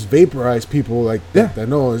 they just vaporize people like Yeah. that.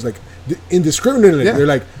 No, it's like indiscriminately. Yeah. They're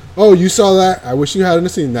like, oh, you saw that? I wish you hadn't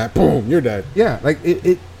seen that. Boom, you're dead. Yeah, like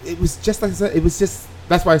it was just like I said. It was just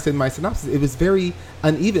that's why I said in my synopsis. It was very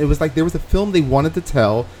uneven. It was like there was a film they wanted to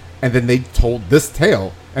tell, and then they told this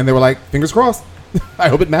tale, and they were like, fingers crossed. I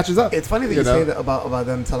hope it matches up. It's funny that you know? say that about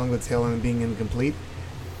them telling the tale and being incomplete.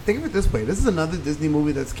 Think of it this way: this is another Disney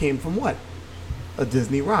movie that's came from what? A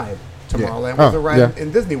Disney ride. Tomorrowland was Oh, a ride yeah.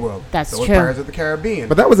 in Disney World. That's so was true. Pirates of the Caribbean.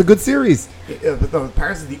 But that was a good series. But no,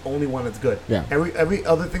 Pirates is the only one that's good. Yeah. Every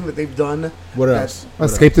other thing that they've done. What that's- else? What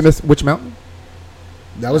Escape to Miss Witch Mountain.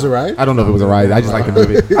 That was a ride? I don't know if it was a ride. I just like the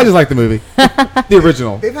movie. I just like the movie, the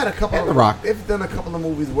original. They've had a couple. And of, The Rock. They've done a couple of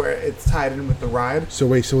movies where it's tied in with the ride. So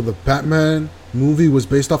wait, so the Batman movie was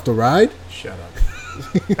based off the ride? Shut up.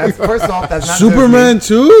 First off, that's not Superman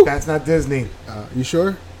Disney. 2? That's not Disney. You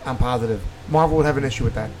sure? I'm positive. Marvel would have an issue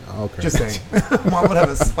with that. Okay. Just saying. Marvel would have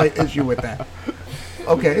a slight issue with that.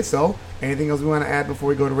 Okay, so anything else we want to add before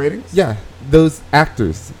we go to ratings? Yeah, those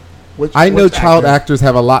actors. Which, I know which child actors? actors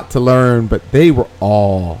have a lot to learn, but they were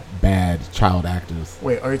all bad child actors.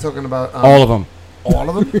 Wait, are you talking about All of them. All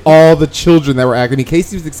of them? All the children that were acting. I mean,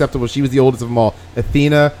 Casey was acceptable. She was the oldest of them all.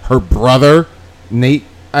 Athena, her brother, Nate,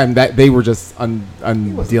 and that they were just He wasn't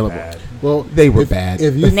undealable. bad. Well, They were bad.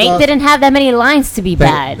 If you Nate thought, didn't have that many lines to be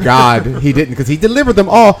Thank bad. God he didn't, because he delivered them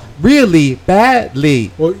all really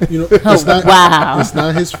badly. well, you know, it's not, Wow. it's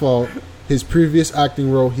not his fault. His previous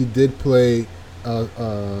acting role, he did play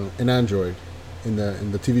an android in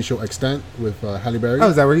the TV show Extant with Halle Berry. Oh,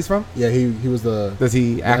 is that where he's from? Yeah, he was the Does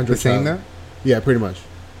he act the android same child. there? Yeah, pretty much.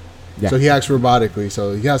 Yeah. So he acts robotically,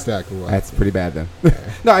 so he has to act robotically. That's pretty bad then.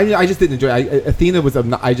 No, I just didn't enjoy it. Athena was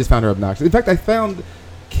I just found her obnoxious. In fact, I found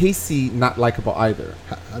Casey not likable either.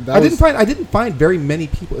 That I was- didn't find very many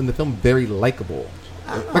people in the film very likable.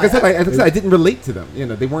 Like I said, I didn't relate to them. You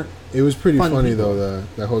know, they weren't. It was pretty Fun funny people. though,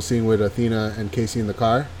 the whole scene with Athena and Casey in the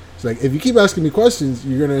car. It's like, if you keep asking me questions,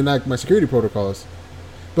 you're gonna enact my security protocols.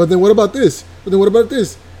 But then what about this? But then what about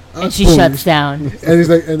this? And she boom. shuts down. And he's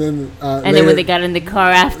like, and then And then when they got in the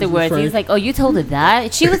car afterwards, Frank. he's like, "Oh, you told her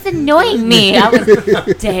that? She was annoying me." I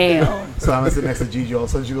was, damn. So I'm gonna sit next to Gigi. All of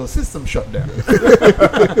a sudden she goes, "System shut down."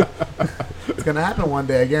 It's gonna happen one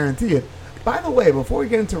day, I guarantee it. By the way, before we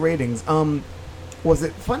get into ratings, was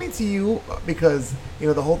it funny to you because you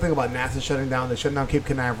know the whole thing about NASA shutting down, they shutting down Cape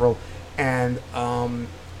Canaveral, and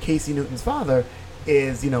Casey Newton's father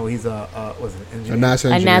is, you know, he's was it a engineer? NASA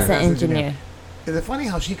A engineer. NASA engineer. Is it funny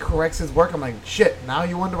how she corrects his work? I'm like, shit, now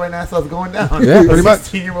you wonder why NASA's going down. Yeah, pretty much.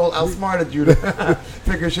 16-year-old outsmarted you to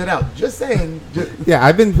figure shit out. Just saying. Yeah,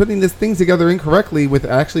 I've been putting this thing together incorrectly. With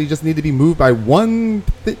actually just need to be moved by one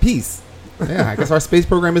piece. Yeah, I guess our space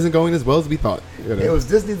program isn't going as well as we thought. You know? It was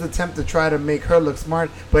Disney's attempt to try to make her look smart,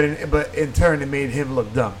 but in turn it made him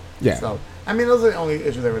look dumb. Yeah. So I mean, those are the only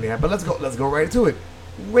issues I really have. But let's go right to it.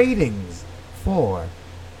 Ratings for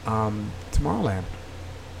Tomorrowland.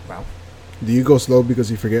 Ralph. Do you go slow because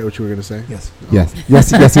you forget what you were gonna say? Yes. Yes, yes,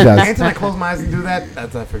 he does. Anytime I close my eyes and do that,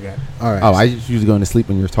 that's I forget. All right. Oh, I usually go into sleep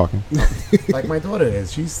when you're talking. Like my daughter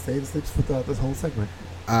is. She stayed asleep throughout this whole segment.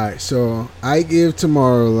 All right. So I give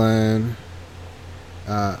Tomorrowland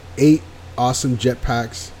 8 awesome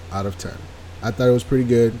jetpacks out of 10. I thought it was pretty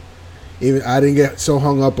good. Even I didn't get so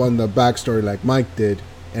hung up on the backstory like Mike did,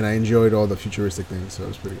 and I enjoyed all the futuristic things, so it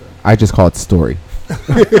was pretty good. I just call it story.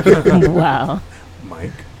 Wow.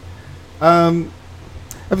 Mike. I've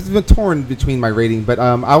been torn between my rating, but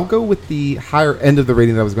I'll go with the higher end of the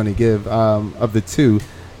rating that I was going to give of the two.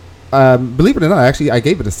 Believe it or not, actually, I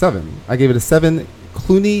gave it a 7. I gave it a 7.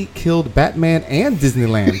 Clooney killed Batman and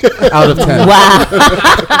Disneyland out of 10. Wow.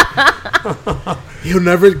 He'll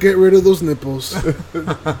never get rid of those nipples.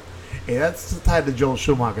 Hey, that's tied to Joel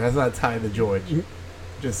Schumacher. That's not tied to George.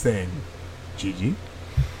 Just saying. Gigi.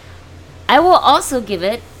 I will also give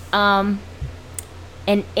it an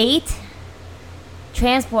 8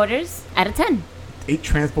 transporters out of 10. 8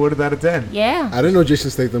 transporters out of 10. Yeah. I didn't know Jason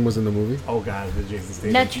Statham was in the movie. Oh God, it's Jason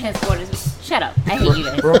Statham. No transporters. Shut up. I hate you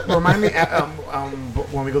guys. Remind me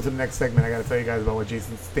when we go to the next segment. I got to tell you guys about what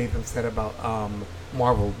Jason Statham said about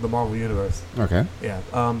Marvel, the Marvel universe. Okay. Yeah.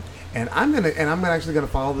 And I'm actually gonna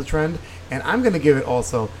follow the trend, and I'm gonna give it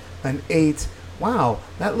also an 8. Wow,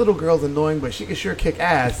 that little girl's annoying, but she can sure kick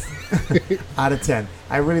ass. Out of 10.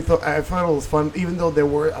 I thought it was fun, even though there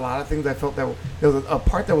were a lot of things I felt that there was a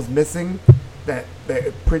part that was missing that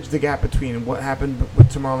bridged the gap between what happened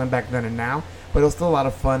with Tomorrowland back then and now. But it was still a lot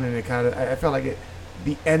of fun, and it kind of I felt like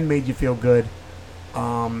the end made you feel good.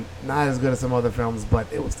 Not as good as some other films, but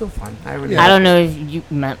it was still fun. I don't know if you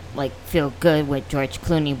meant like feel good with George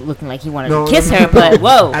Clooney looking like he wanted No, to kiss no, her, no. but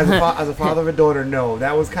whoa. As a father of a daughter, no,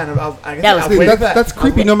 that was kind of. I guess That was I waiting for that. That's I was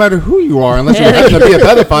creepy no matter who you are, unless you happen to be a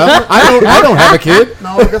pedophile. I don't have a kid.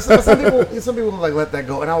 No, because some people like let that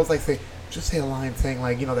go, and I was like, just say a line saying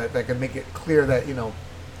like that can make it clear that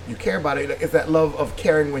you care about it. It's that love of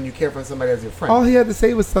caring when you care for somebody as your friend. All he had to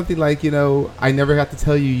say was something like, I never got to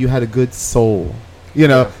tell you had a good soul. Or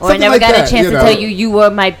I something never like got that, a chance to tell you were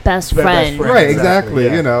my best Their best friend. friend. Right, exactly.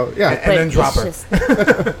 Yeah. Yeah. And But then drop her. it's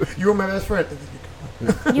just, You were my best friend.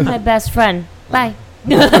 you're my best friend. Bye.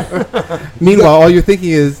 Meanwhile, all you're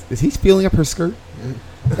thinking is he feeling up her skirt?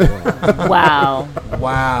 Wow.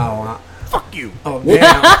 Wow. Fuck you. Oh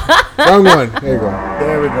damn. Wrong one. There you go.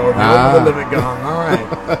 There we go. The limit gong. All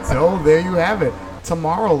right. So there you have it.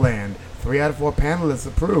 Tomorrowland. 3 out of 4 panelists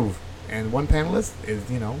approve. and one panelist is,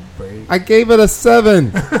 very. I gave it a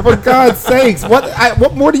 7. For God's sakes,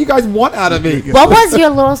 what more do you guys want out of me? What was your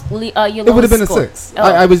lowest? Your It would have been a score? 6. Oh.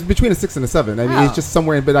 I was between a 6 and a 7. I mean, Oh. it's just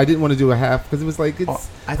somewhere, but I didn't want to do a half because it was like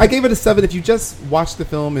I gave it a 7. If you just watch the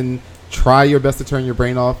film and try your best to turn your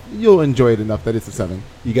brain off, you'll enjoy it enough that it's a 7.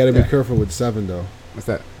 You got to be Yeah. careful with 7 though, What's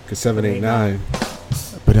that? because 7, 8, 9.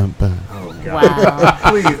 Oh, God. Wow.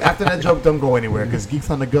 Please, after that joke, don't go anywhere because Geeks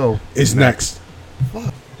on the Go is next.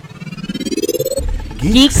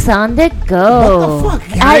 Geeks on the go. What the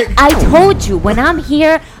fuck? I told you when I'm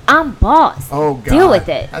here, I'm boss. Oh, God. Deal with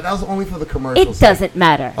it. That was only for the commercial. It doesn't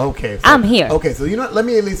matter. Okay. So, I'm here. Okay, so let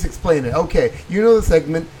me at least explain it. Okay, you know the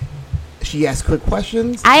segment. She asks quick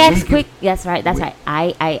questions. I We ask can- quick. That's right. That's we-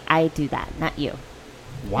 right. I do that. Not you.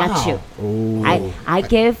 Wow. Not you. Oh, I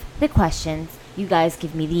give the questions. You guys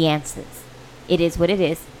give me the answers. It is what it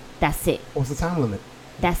is. That's it. What's the time limit?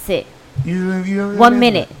 That's it. You 1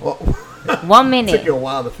 minute. Well, 1 it took minute. you a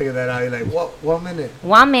while to figure that out. You're like, what? 1 minute?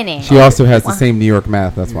 1 minute. She also has the same New York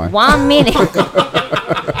math. That's why. 1 minute.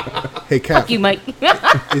 hey, Cap, Fuck you, Mike.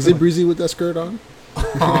 is it breezy with that skirt on?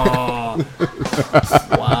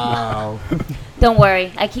 Wow. Don't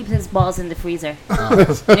worry. I keep his balls in the freezer.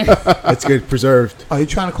 It's good preserved. Are you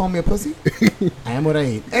trying to call me a pussy? I am what I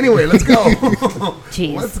eat. Anyway, let's go.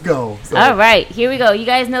 Jeez. Let's go. So, All right, here we go. You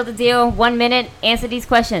guys know the deal. 1 minute. Answer these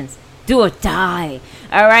questions. Do or die.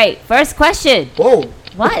 All right. First question. Whoa.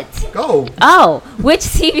 What? Go. Oh, which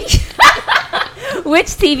TV which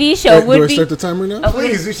TV show Do I would be start the timer now?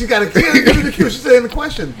 Please, she's got to give me the cue. She's saying the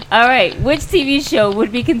question. All right, which TV show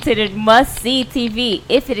would be considered must-see TV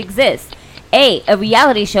if it exists? A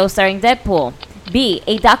reality show starring Deadpool. B,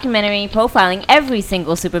 a documentary profiling every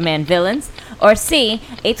single Superman villains. Or C,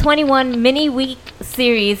 a 21 mini-week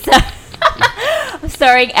series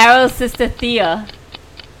starring Arrow's sister Thea.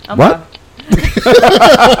 What?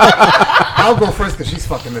 I'll go first because she's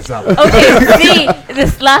fucking this up. Okay, C,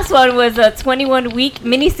 this last one was a 21-week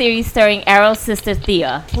miniseries starring Arrow's sister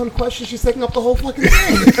Thea. One question, she's taking up the whole fucking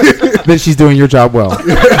thing. Then she's doing your job well.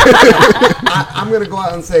 I'm going to go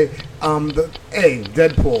out and say,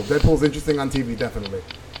 Deadpool. Deadpool's interesting on TV, definitely.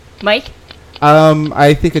 Mike?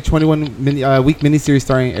 I think a 21-week miniseries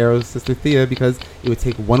starring Arrow's sister Thea because it would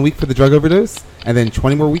take 1 week for the drug overdose and then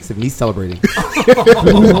 20 more weeks of me celebrating.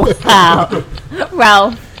 Wow.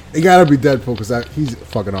 Ralph? It gotta be Deadpool because he's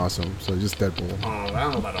fucking awesome. So just Deadpool. Oh, I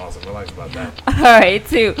don't know about awesome. I like about that. All right,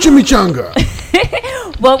 2. Chimichanga.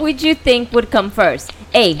 What would you think would come first?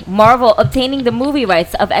 A, Marvel obtaining the movie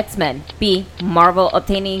rights of X-Men. B, Marvel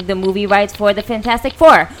obtaining the movie rights for the Fantastic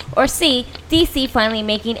Four. Or C, DC finally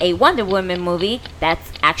making a Wonder Woman movie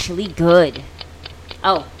that's actually good.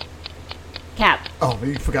 Oh. Cap. Oh,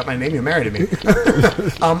 you forgot my name. You're married to me.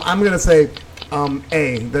 I'm going to say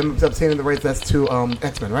A, them obtaining the rights, that's to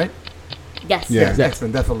X-Men, right? Yes. Yeah.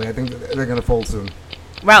 X-Men, definitely. I think they're going to fold soon.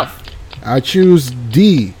 Ralph. I choose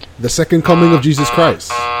D, the second coming of Jesus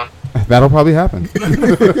Christ. That'll probably happen.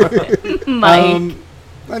 Mike.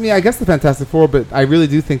 I mean, I guess the Fantastic Four, but I really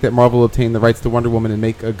do think that Marvel obtained the rights to Wonder Woman and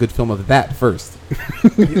make a good film of that first.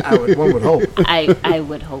 One would hope. I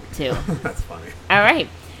would hope to. That's funny. All right.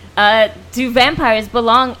 Do vampires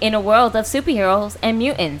belong in a world of superheroes and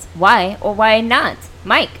mutants? Why or why not?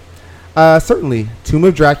 Mike. Certainly, Tomb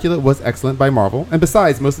of Dracula was excellent by Marvel, and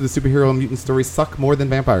besides, most of the superhero and mutant stories suck more than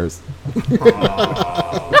vampires.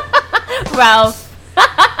 Ralph.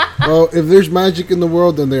 Well, if there's magic in the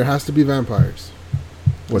world, then there has to be vampires.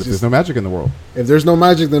 What if there's no magic in the world? If there's no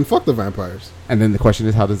magic, then fuck the vampires. And then the question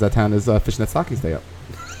is, how does that town as fishnet stocking stay up?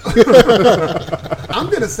 I'm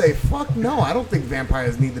going to say, fuck no. I don't think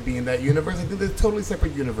vampires need to be in that universe. I think they're totally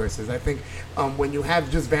separate universes. I think when you have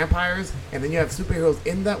just vampires and then you have superheroes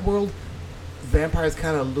in that world, vampires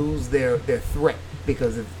kind of lose their threat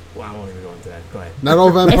because of... Well, I won't even go into that. Go ahead. Not all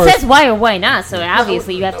It vampires. says why or why not, so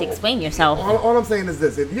obviously you have to explain yourself. All I'm saying is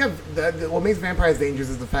this: if you have what makes vampires dangerous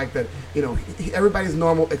is the fact that everybody's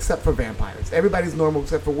normal except for vampires. Everybody's normal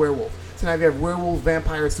except for werewolves. So now if you have werewolves,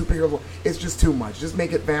 vampires, superheroes, it's just too much. Just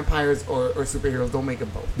make it vampires or superheroes. Don't make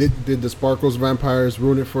it both. Did the Sparkles vampires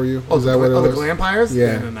ruin it for you? Oh, Is that what it the was? glampires?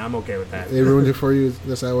 Yeah. No, I'm okay with that. They ruined it for you?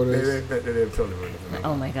 That's that what it is? They totally ruined it for me.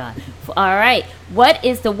 Oh my god. All right. What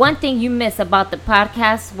is the one thing you miss about the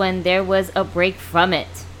podcast when there was a break from it?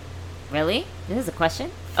 Really? This is a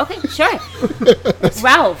question? Okay, sure.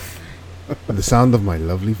 Ralph. The sound of my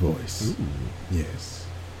lovely voice. Yes.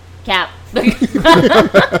 Cap.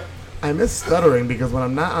 I miss stuttering because when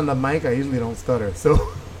I'm not on the mic, I usually don't stutter.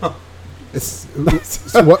 So It's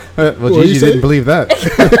what? Well, What Gigi you say? didn't believe that.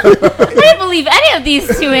 I didn't believe any of these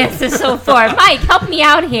two answers so far. Mike, help me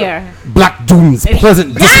out here. Black Doom's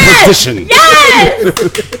pleasant disposition. Yes!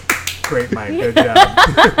 Great, Mike. Good job.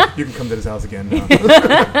 You can come to this house again now.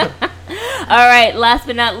 All right, last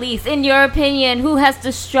but not least, in your opinion, who has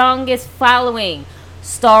the strongest following?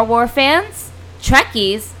 Star Wars fans,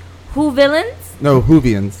 Trekkies, Who villains? No,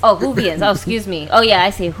 Whovians. Oh, Whovians. Oh, excuse me. Oh, yeah, I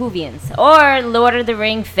say Whovians. Or Lord of the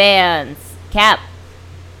Ring fans. Cap.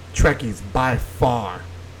 Trekkies, by far.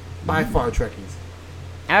 By far, Trekkies.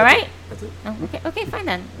 All right. That's it. Oh, okay, fine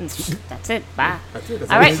then. That's it. Bye. That's it.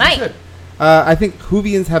 That's All all right, you Mike. said. I think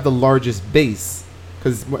Whovians have the largest base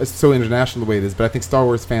because it's so international the way it is. But I think Star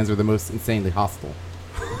Wars fans are the most insanely hostile.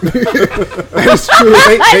 That's true.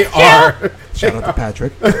 They are. Shout out to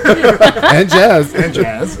Patrick And Jazz. and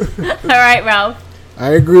Jazz. All right, Ralph. I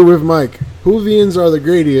agree with Mike. Whovians are the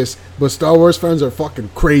greatest, but Star Wars fans are fucking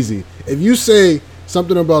crazy. If you say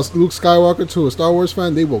something about Luke Skywalker to a Star Wars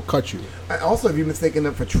fan, they will cut you. Also, if you mistaken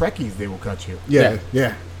them for Trekkies, they will cut you. Yeah.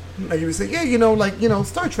 Like you would say, yeah,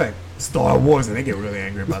 Star Trek, Star Wars, and they get really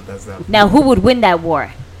angry about that stuff. Now, who would win that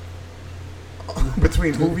war?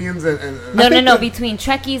 Between Whovians and No. Between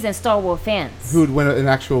Trekkies and Star Wars fans. Who would win an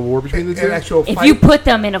actual war between the two? an actual If fight. you put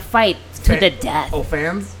them in a fight to Fa- the death. Oh,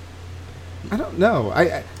 fans? I don't know.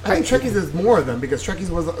 I think Trekkies is more of them because Trek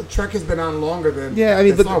has been on longer than Yeah, I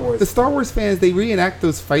mean, than Star Wars. the Star Wars fans, they reenact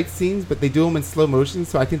those fight scenes, but they do them in slow motion,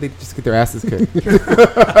 so I think they just get their asses kicked.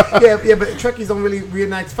 yeah, but Trekkies don't really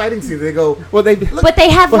reenact fighting scenes. They go, Well, they But they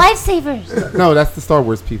have lifesavers. no, that's the Star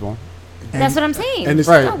Wars people. That's what I'm saying. and it's-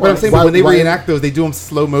 Right. Star What I'm Wars. saying, Why- but when they why- reenact those, they do them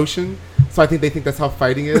slow motion, so I think they think that's how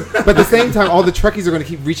fighting is. But at the same time, all the Trekkies are going to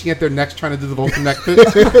keep reaching at their necks trying to do the Vulcan neck fit,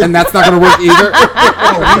 and that's not going to work either.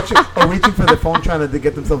 reaching for the phone trying to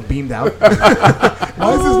get themselves beamed out.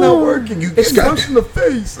 Why is this not working? You get got- punched in the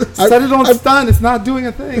face. Set it on stun. It's not doing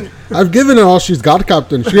a thing. I've given her all she's got,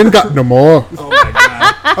 Captain. She ain't got no more. Oh my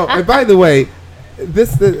god. Oh, and by the way,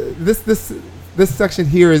 this section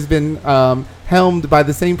here has been helmed by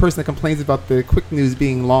the same person that complains about the quick news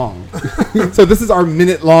being long. So this is our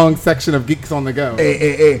minute-long section of Geeks on the Go.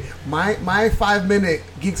 Hey. My 5-minute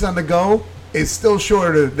Geeks on the Go is still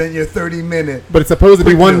shorter than your 30-minute. But it's supposed to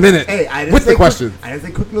be 1 minute Hey, I didn't with say the question. I didn't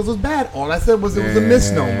say Quick News was bad. All I said was it was a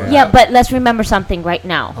misnomer. Yeah, but let's remember something right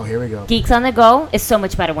now. Oh, here we go. Geeks on the Go is so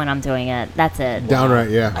much better when I'm doing it. That's it. Downright,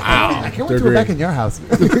 yeah. I can't wait to They're go back great. in your house.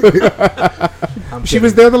 I'm She kidding.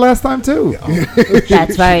 was there the last time, too.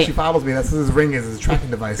 That's right. She follows me. That's what his ring is. His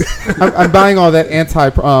tracking device. I'm buying all that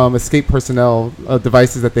anti-escape personnel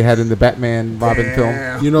devices that they had in the Batman Robin film.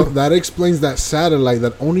 Damn. You know, that explains that satellite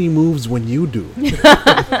that only moves when you do.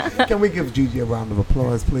 Can we give Gigi a round of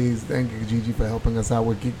applause, please? Thank you, Gigi, for helping us out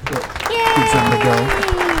with Geeks on the Go.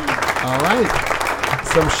 All right.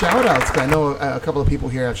 Some shout-outs. I know a couple of people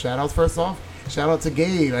here have shout-outs. First off, shout out to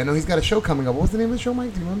Gabe. I know he's got a show coming up. What was the name of the show,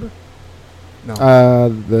 Mike? Do you remember? No.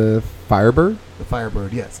 The Firebird. The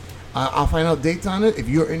Firebird, yes. I'll find out dates on it. If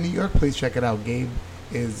you're in New York, please check it out. Gabe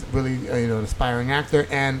is really an aspiring actor,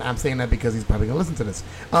 and I'm saying that because he's probably going to listen to this.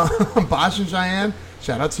 Bosh and Cheyenne,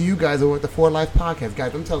 shout out to you guys over at the For Life Podcast.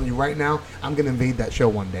 Guys, I'm telling you right now, I'm going to invade that show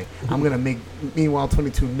one day. I'm going to make Meanwhile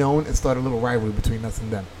 22 known and start a little rivalry between us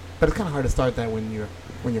and them. But it's kind of hard to start that when you're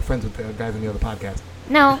friends with the guys on the other podcast.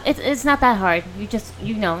 No, it's not that hard. You just,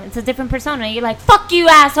 it's a different persona. You're like, fuck you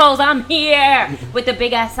assholes, I'm here! With the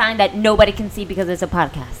big ass sign that nobody can see because it's a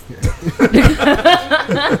podcast.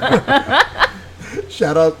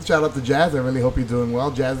 Shout out to Jazz. I really hope you're doing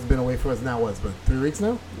well. Jazz has been away for us now, what, 3 weeks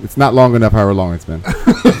now? It's not long enough, however long it's been.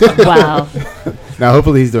 Wow. Now,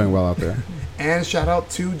 hopefully he's doing well out there. And shout out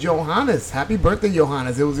to Johannes. Happy birthday,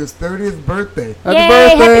 Johannes. It was his 30th birthday. Happy Yay,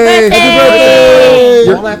 birthday! happy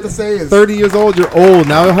birthday! All I have to say is 30 years old, you're old.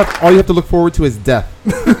 Now all you have to look forward to is death.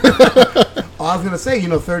 all I was going to say,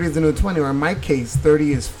 30 is the new 20, or in my case,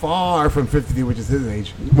 30 is far from 50, which is his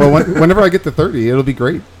age. Well, whenever I get to 30, it'll be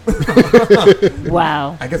great.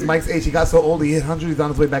 Wow. I guess Mike's age, he got so old, he hit 100, he's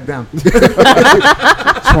on his way back down.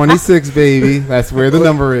 26, baby. That's where the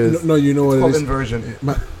number is. No, you know what It's it called is? inversion.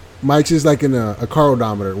 Mike's is like in a car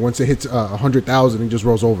odometer. Once it hits 100,000, it just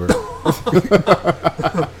rolls over.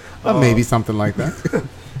 Maybe something like that.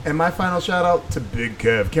 And my final shout out to Big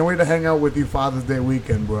Kev. Can't wait to hang out with you Father's Day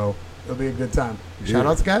weekend, bro. It'll be a good time. Shout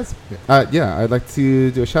outs, guys? Yeah, I'd like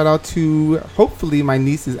to do a shout out to, hopefully my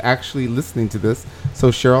niece is actually listening to this. So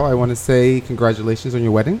Cheryl, I want to say congratulations on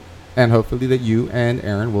your wedding, and hopefully that you and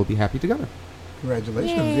Aaron will be happy together.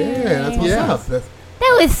 Congratulations. Yay. Yeah, that's what's Yeah. up.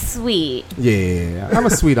 That was sweet. Yeah, I'm a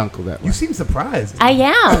sweet uncle that way. You seem surprised. I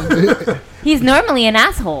am. He's normally an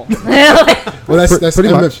asshole. Well, that's Pretty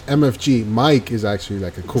much. MFG. Mike is actually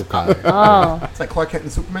like a cool guy. Oh. It's like Clark Kent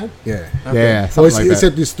and Superman. Yeah. Yeah, So something like that.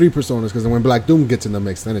 except these 3 personas, because then when Black Doom gets in the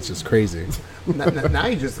mix, then it's just crazy. Now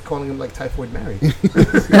you're just calling him like Typhoid Mary.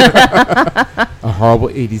 A horrible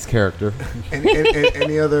 80s character.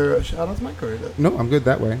 Any other shout outs, Mike? Or, No, I'm good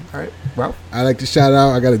that way. all right, Ralph. I like to shout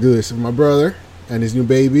out. I got to do this. My brother and his new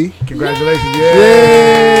baby, Congratulations.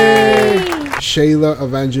 Yay! Shayla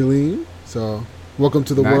Evangeline. So welcome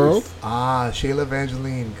to the Nice. world. Shayla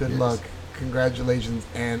Evangeline. Good Yes. luck. Congratulations.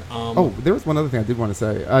 And Oh, there was one other thing I did want to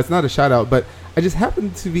say. It's not a shout out, but I just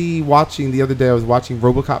happened to be watching the other day. I was watching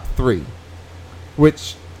RoboCop 3,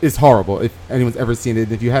 which is horrible. If anyone's ever seen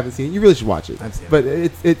it, if you haven't seen it, you really should watch it. I've seen it. But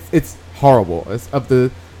it's horrible. It's of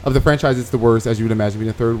the franchise, it's the worst, as you would imagine,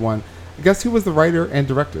 being the third one. Guess who was the writer and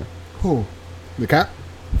director? who? The Cap.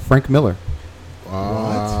 Frank Miller.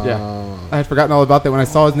 Yeah, I had forgotten all about that. When I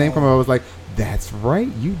saw his name come up, I was like, "That's right,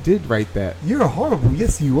 you did write that." You're horrible.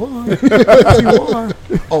 Yes, you are. Yes, you are.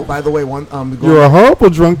 Oh, by the way, You're a horrible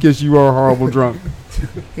drunk. Yes, you are a horrible drunk.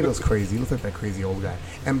 He looks crazy. He looks like that crazy old guy.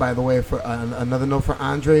 And by the way, for another note for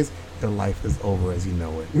Andres, your life is over as you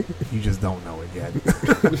know it. You just don't know it yet.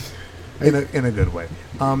 in a good way.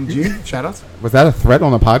 G, shout outs. Was that a threat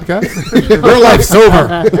on a podcast? Your life's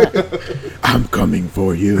over. I'm coming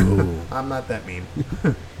for you. I'm not that mean.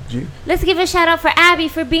 G. Let's give a shout out for Abby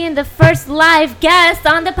for being the first live guest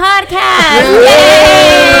on the podcast.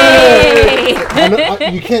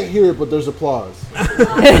 Yay! You can't hear it, but there's applause.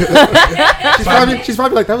 She's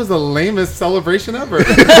probably like, that was the lamest celebration ever.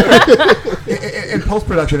 In post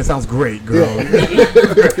production, it sounds great, girl.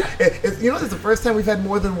 You know, it's the first time we've had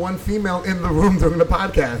more than one female in the room during the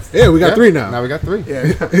podcast. Yeah, we got 3 now. Now we got 3.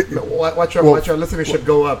 Yeah, watch our listenership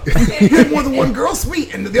go up. You had more than one girl,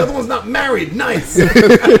 sweet, and the other one's not married. Nice.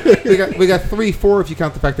 We got 3, 4 if you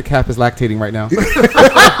count the fact that Cap is lactating right now.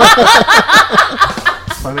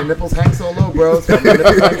 My nipples hang so low, bros. My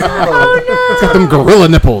nipples hang so low. Oh Got them gorilla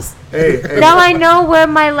nipples. Hey, Now I know where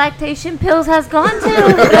my lactation pills has gone to.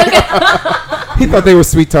 He thought they were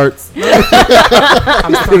sweet tarts.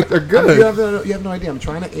 I'm trying, They're good. You have no idea. I'm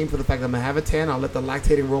trying to aim for the fact that I'm gonna have a tan. I'll let the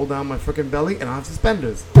lactating roll down my freaking belly, and I'll have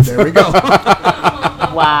suspenders. There we go.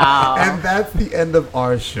 Wow. And that's the end of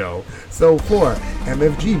our show. So for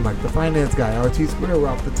MFG, Mike the Finance Guy, RT Square,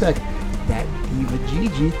 Ralph the Tech, that Eva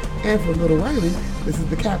Gigi, and for Little Riley, this is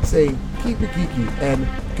the Cap saying keep it geeky, and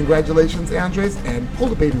congratulations, Andres, and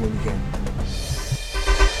hold the baby when you can.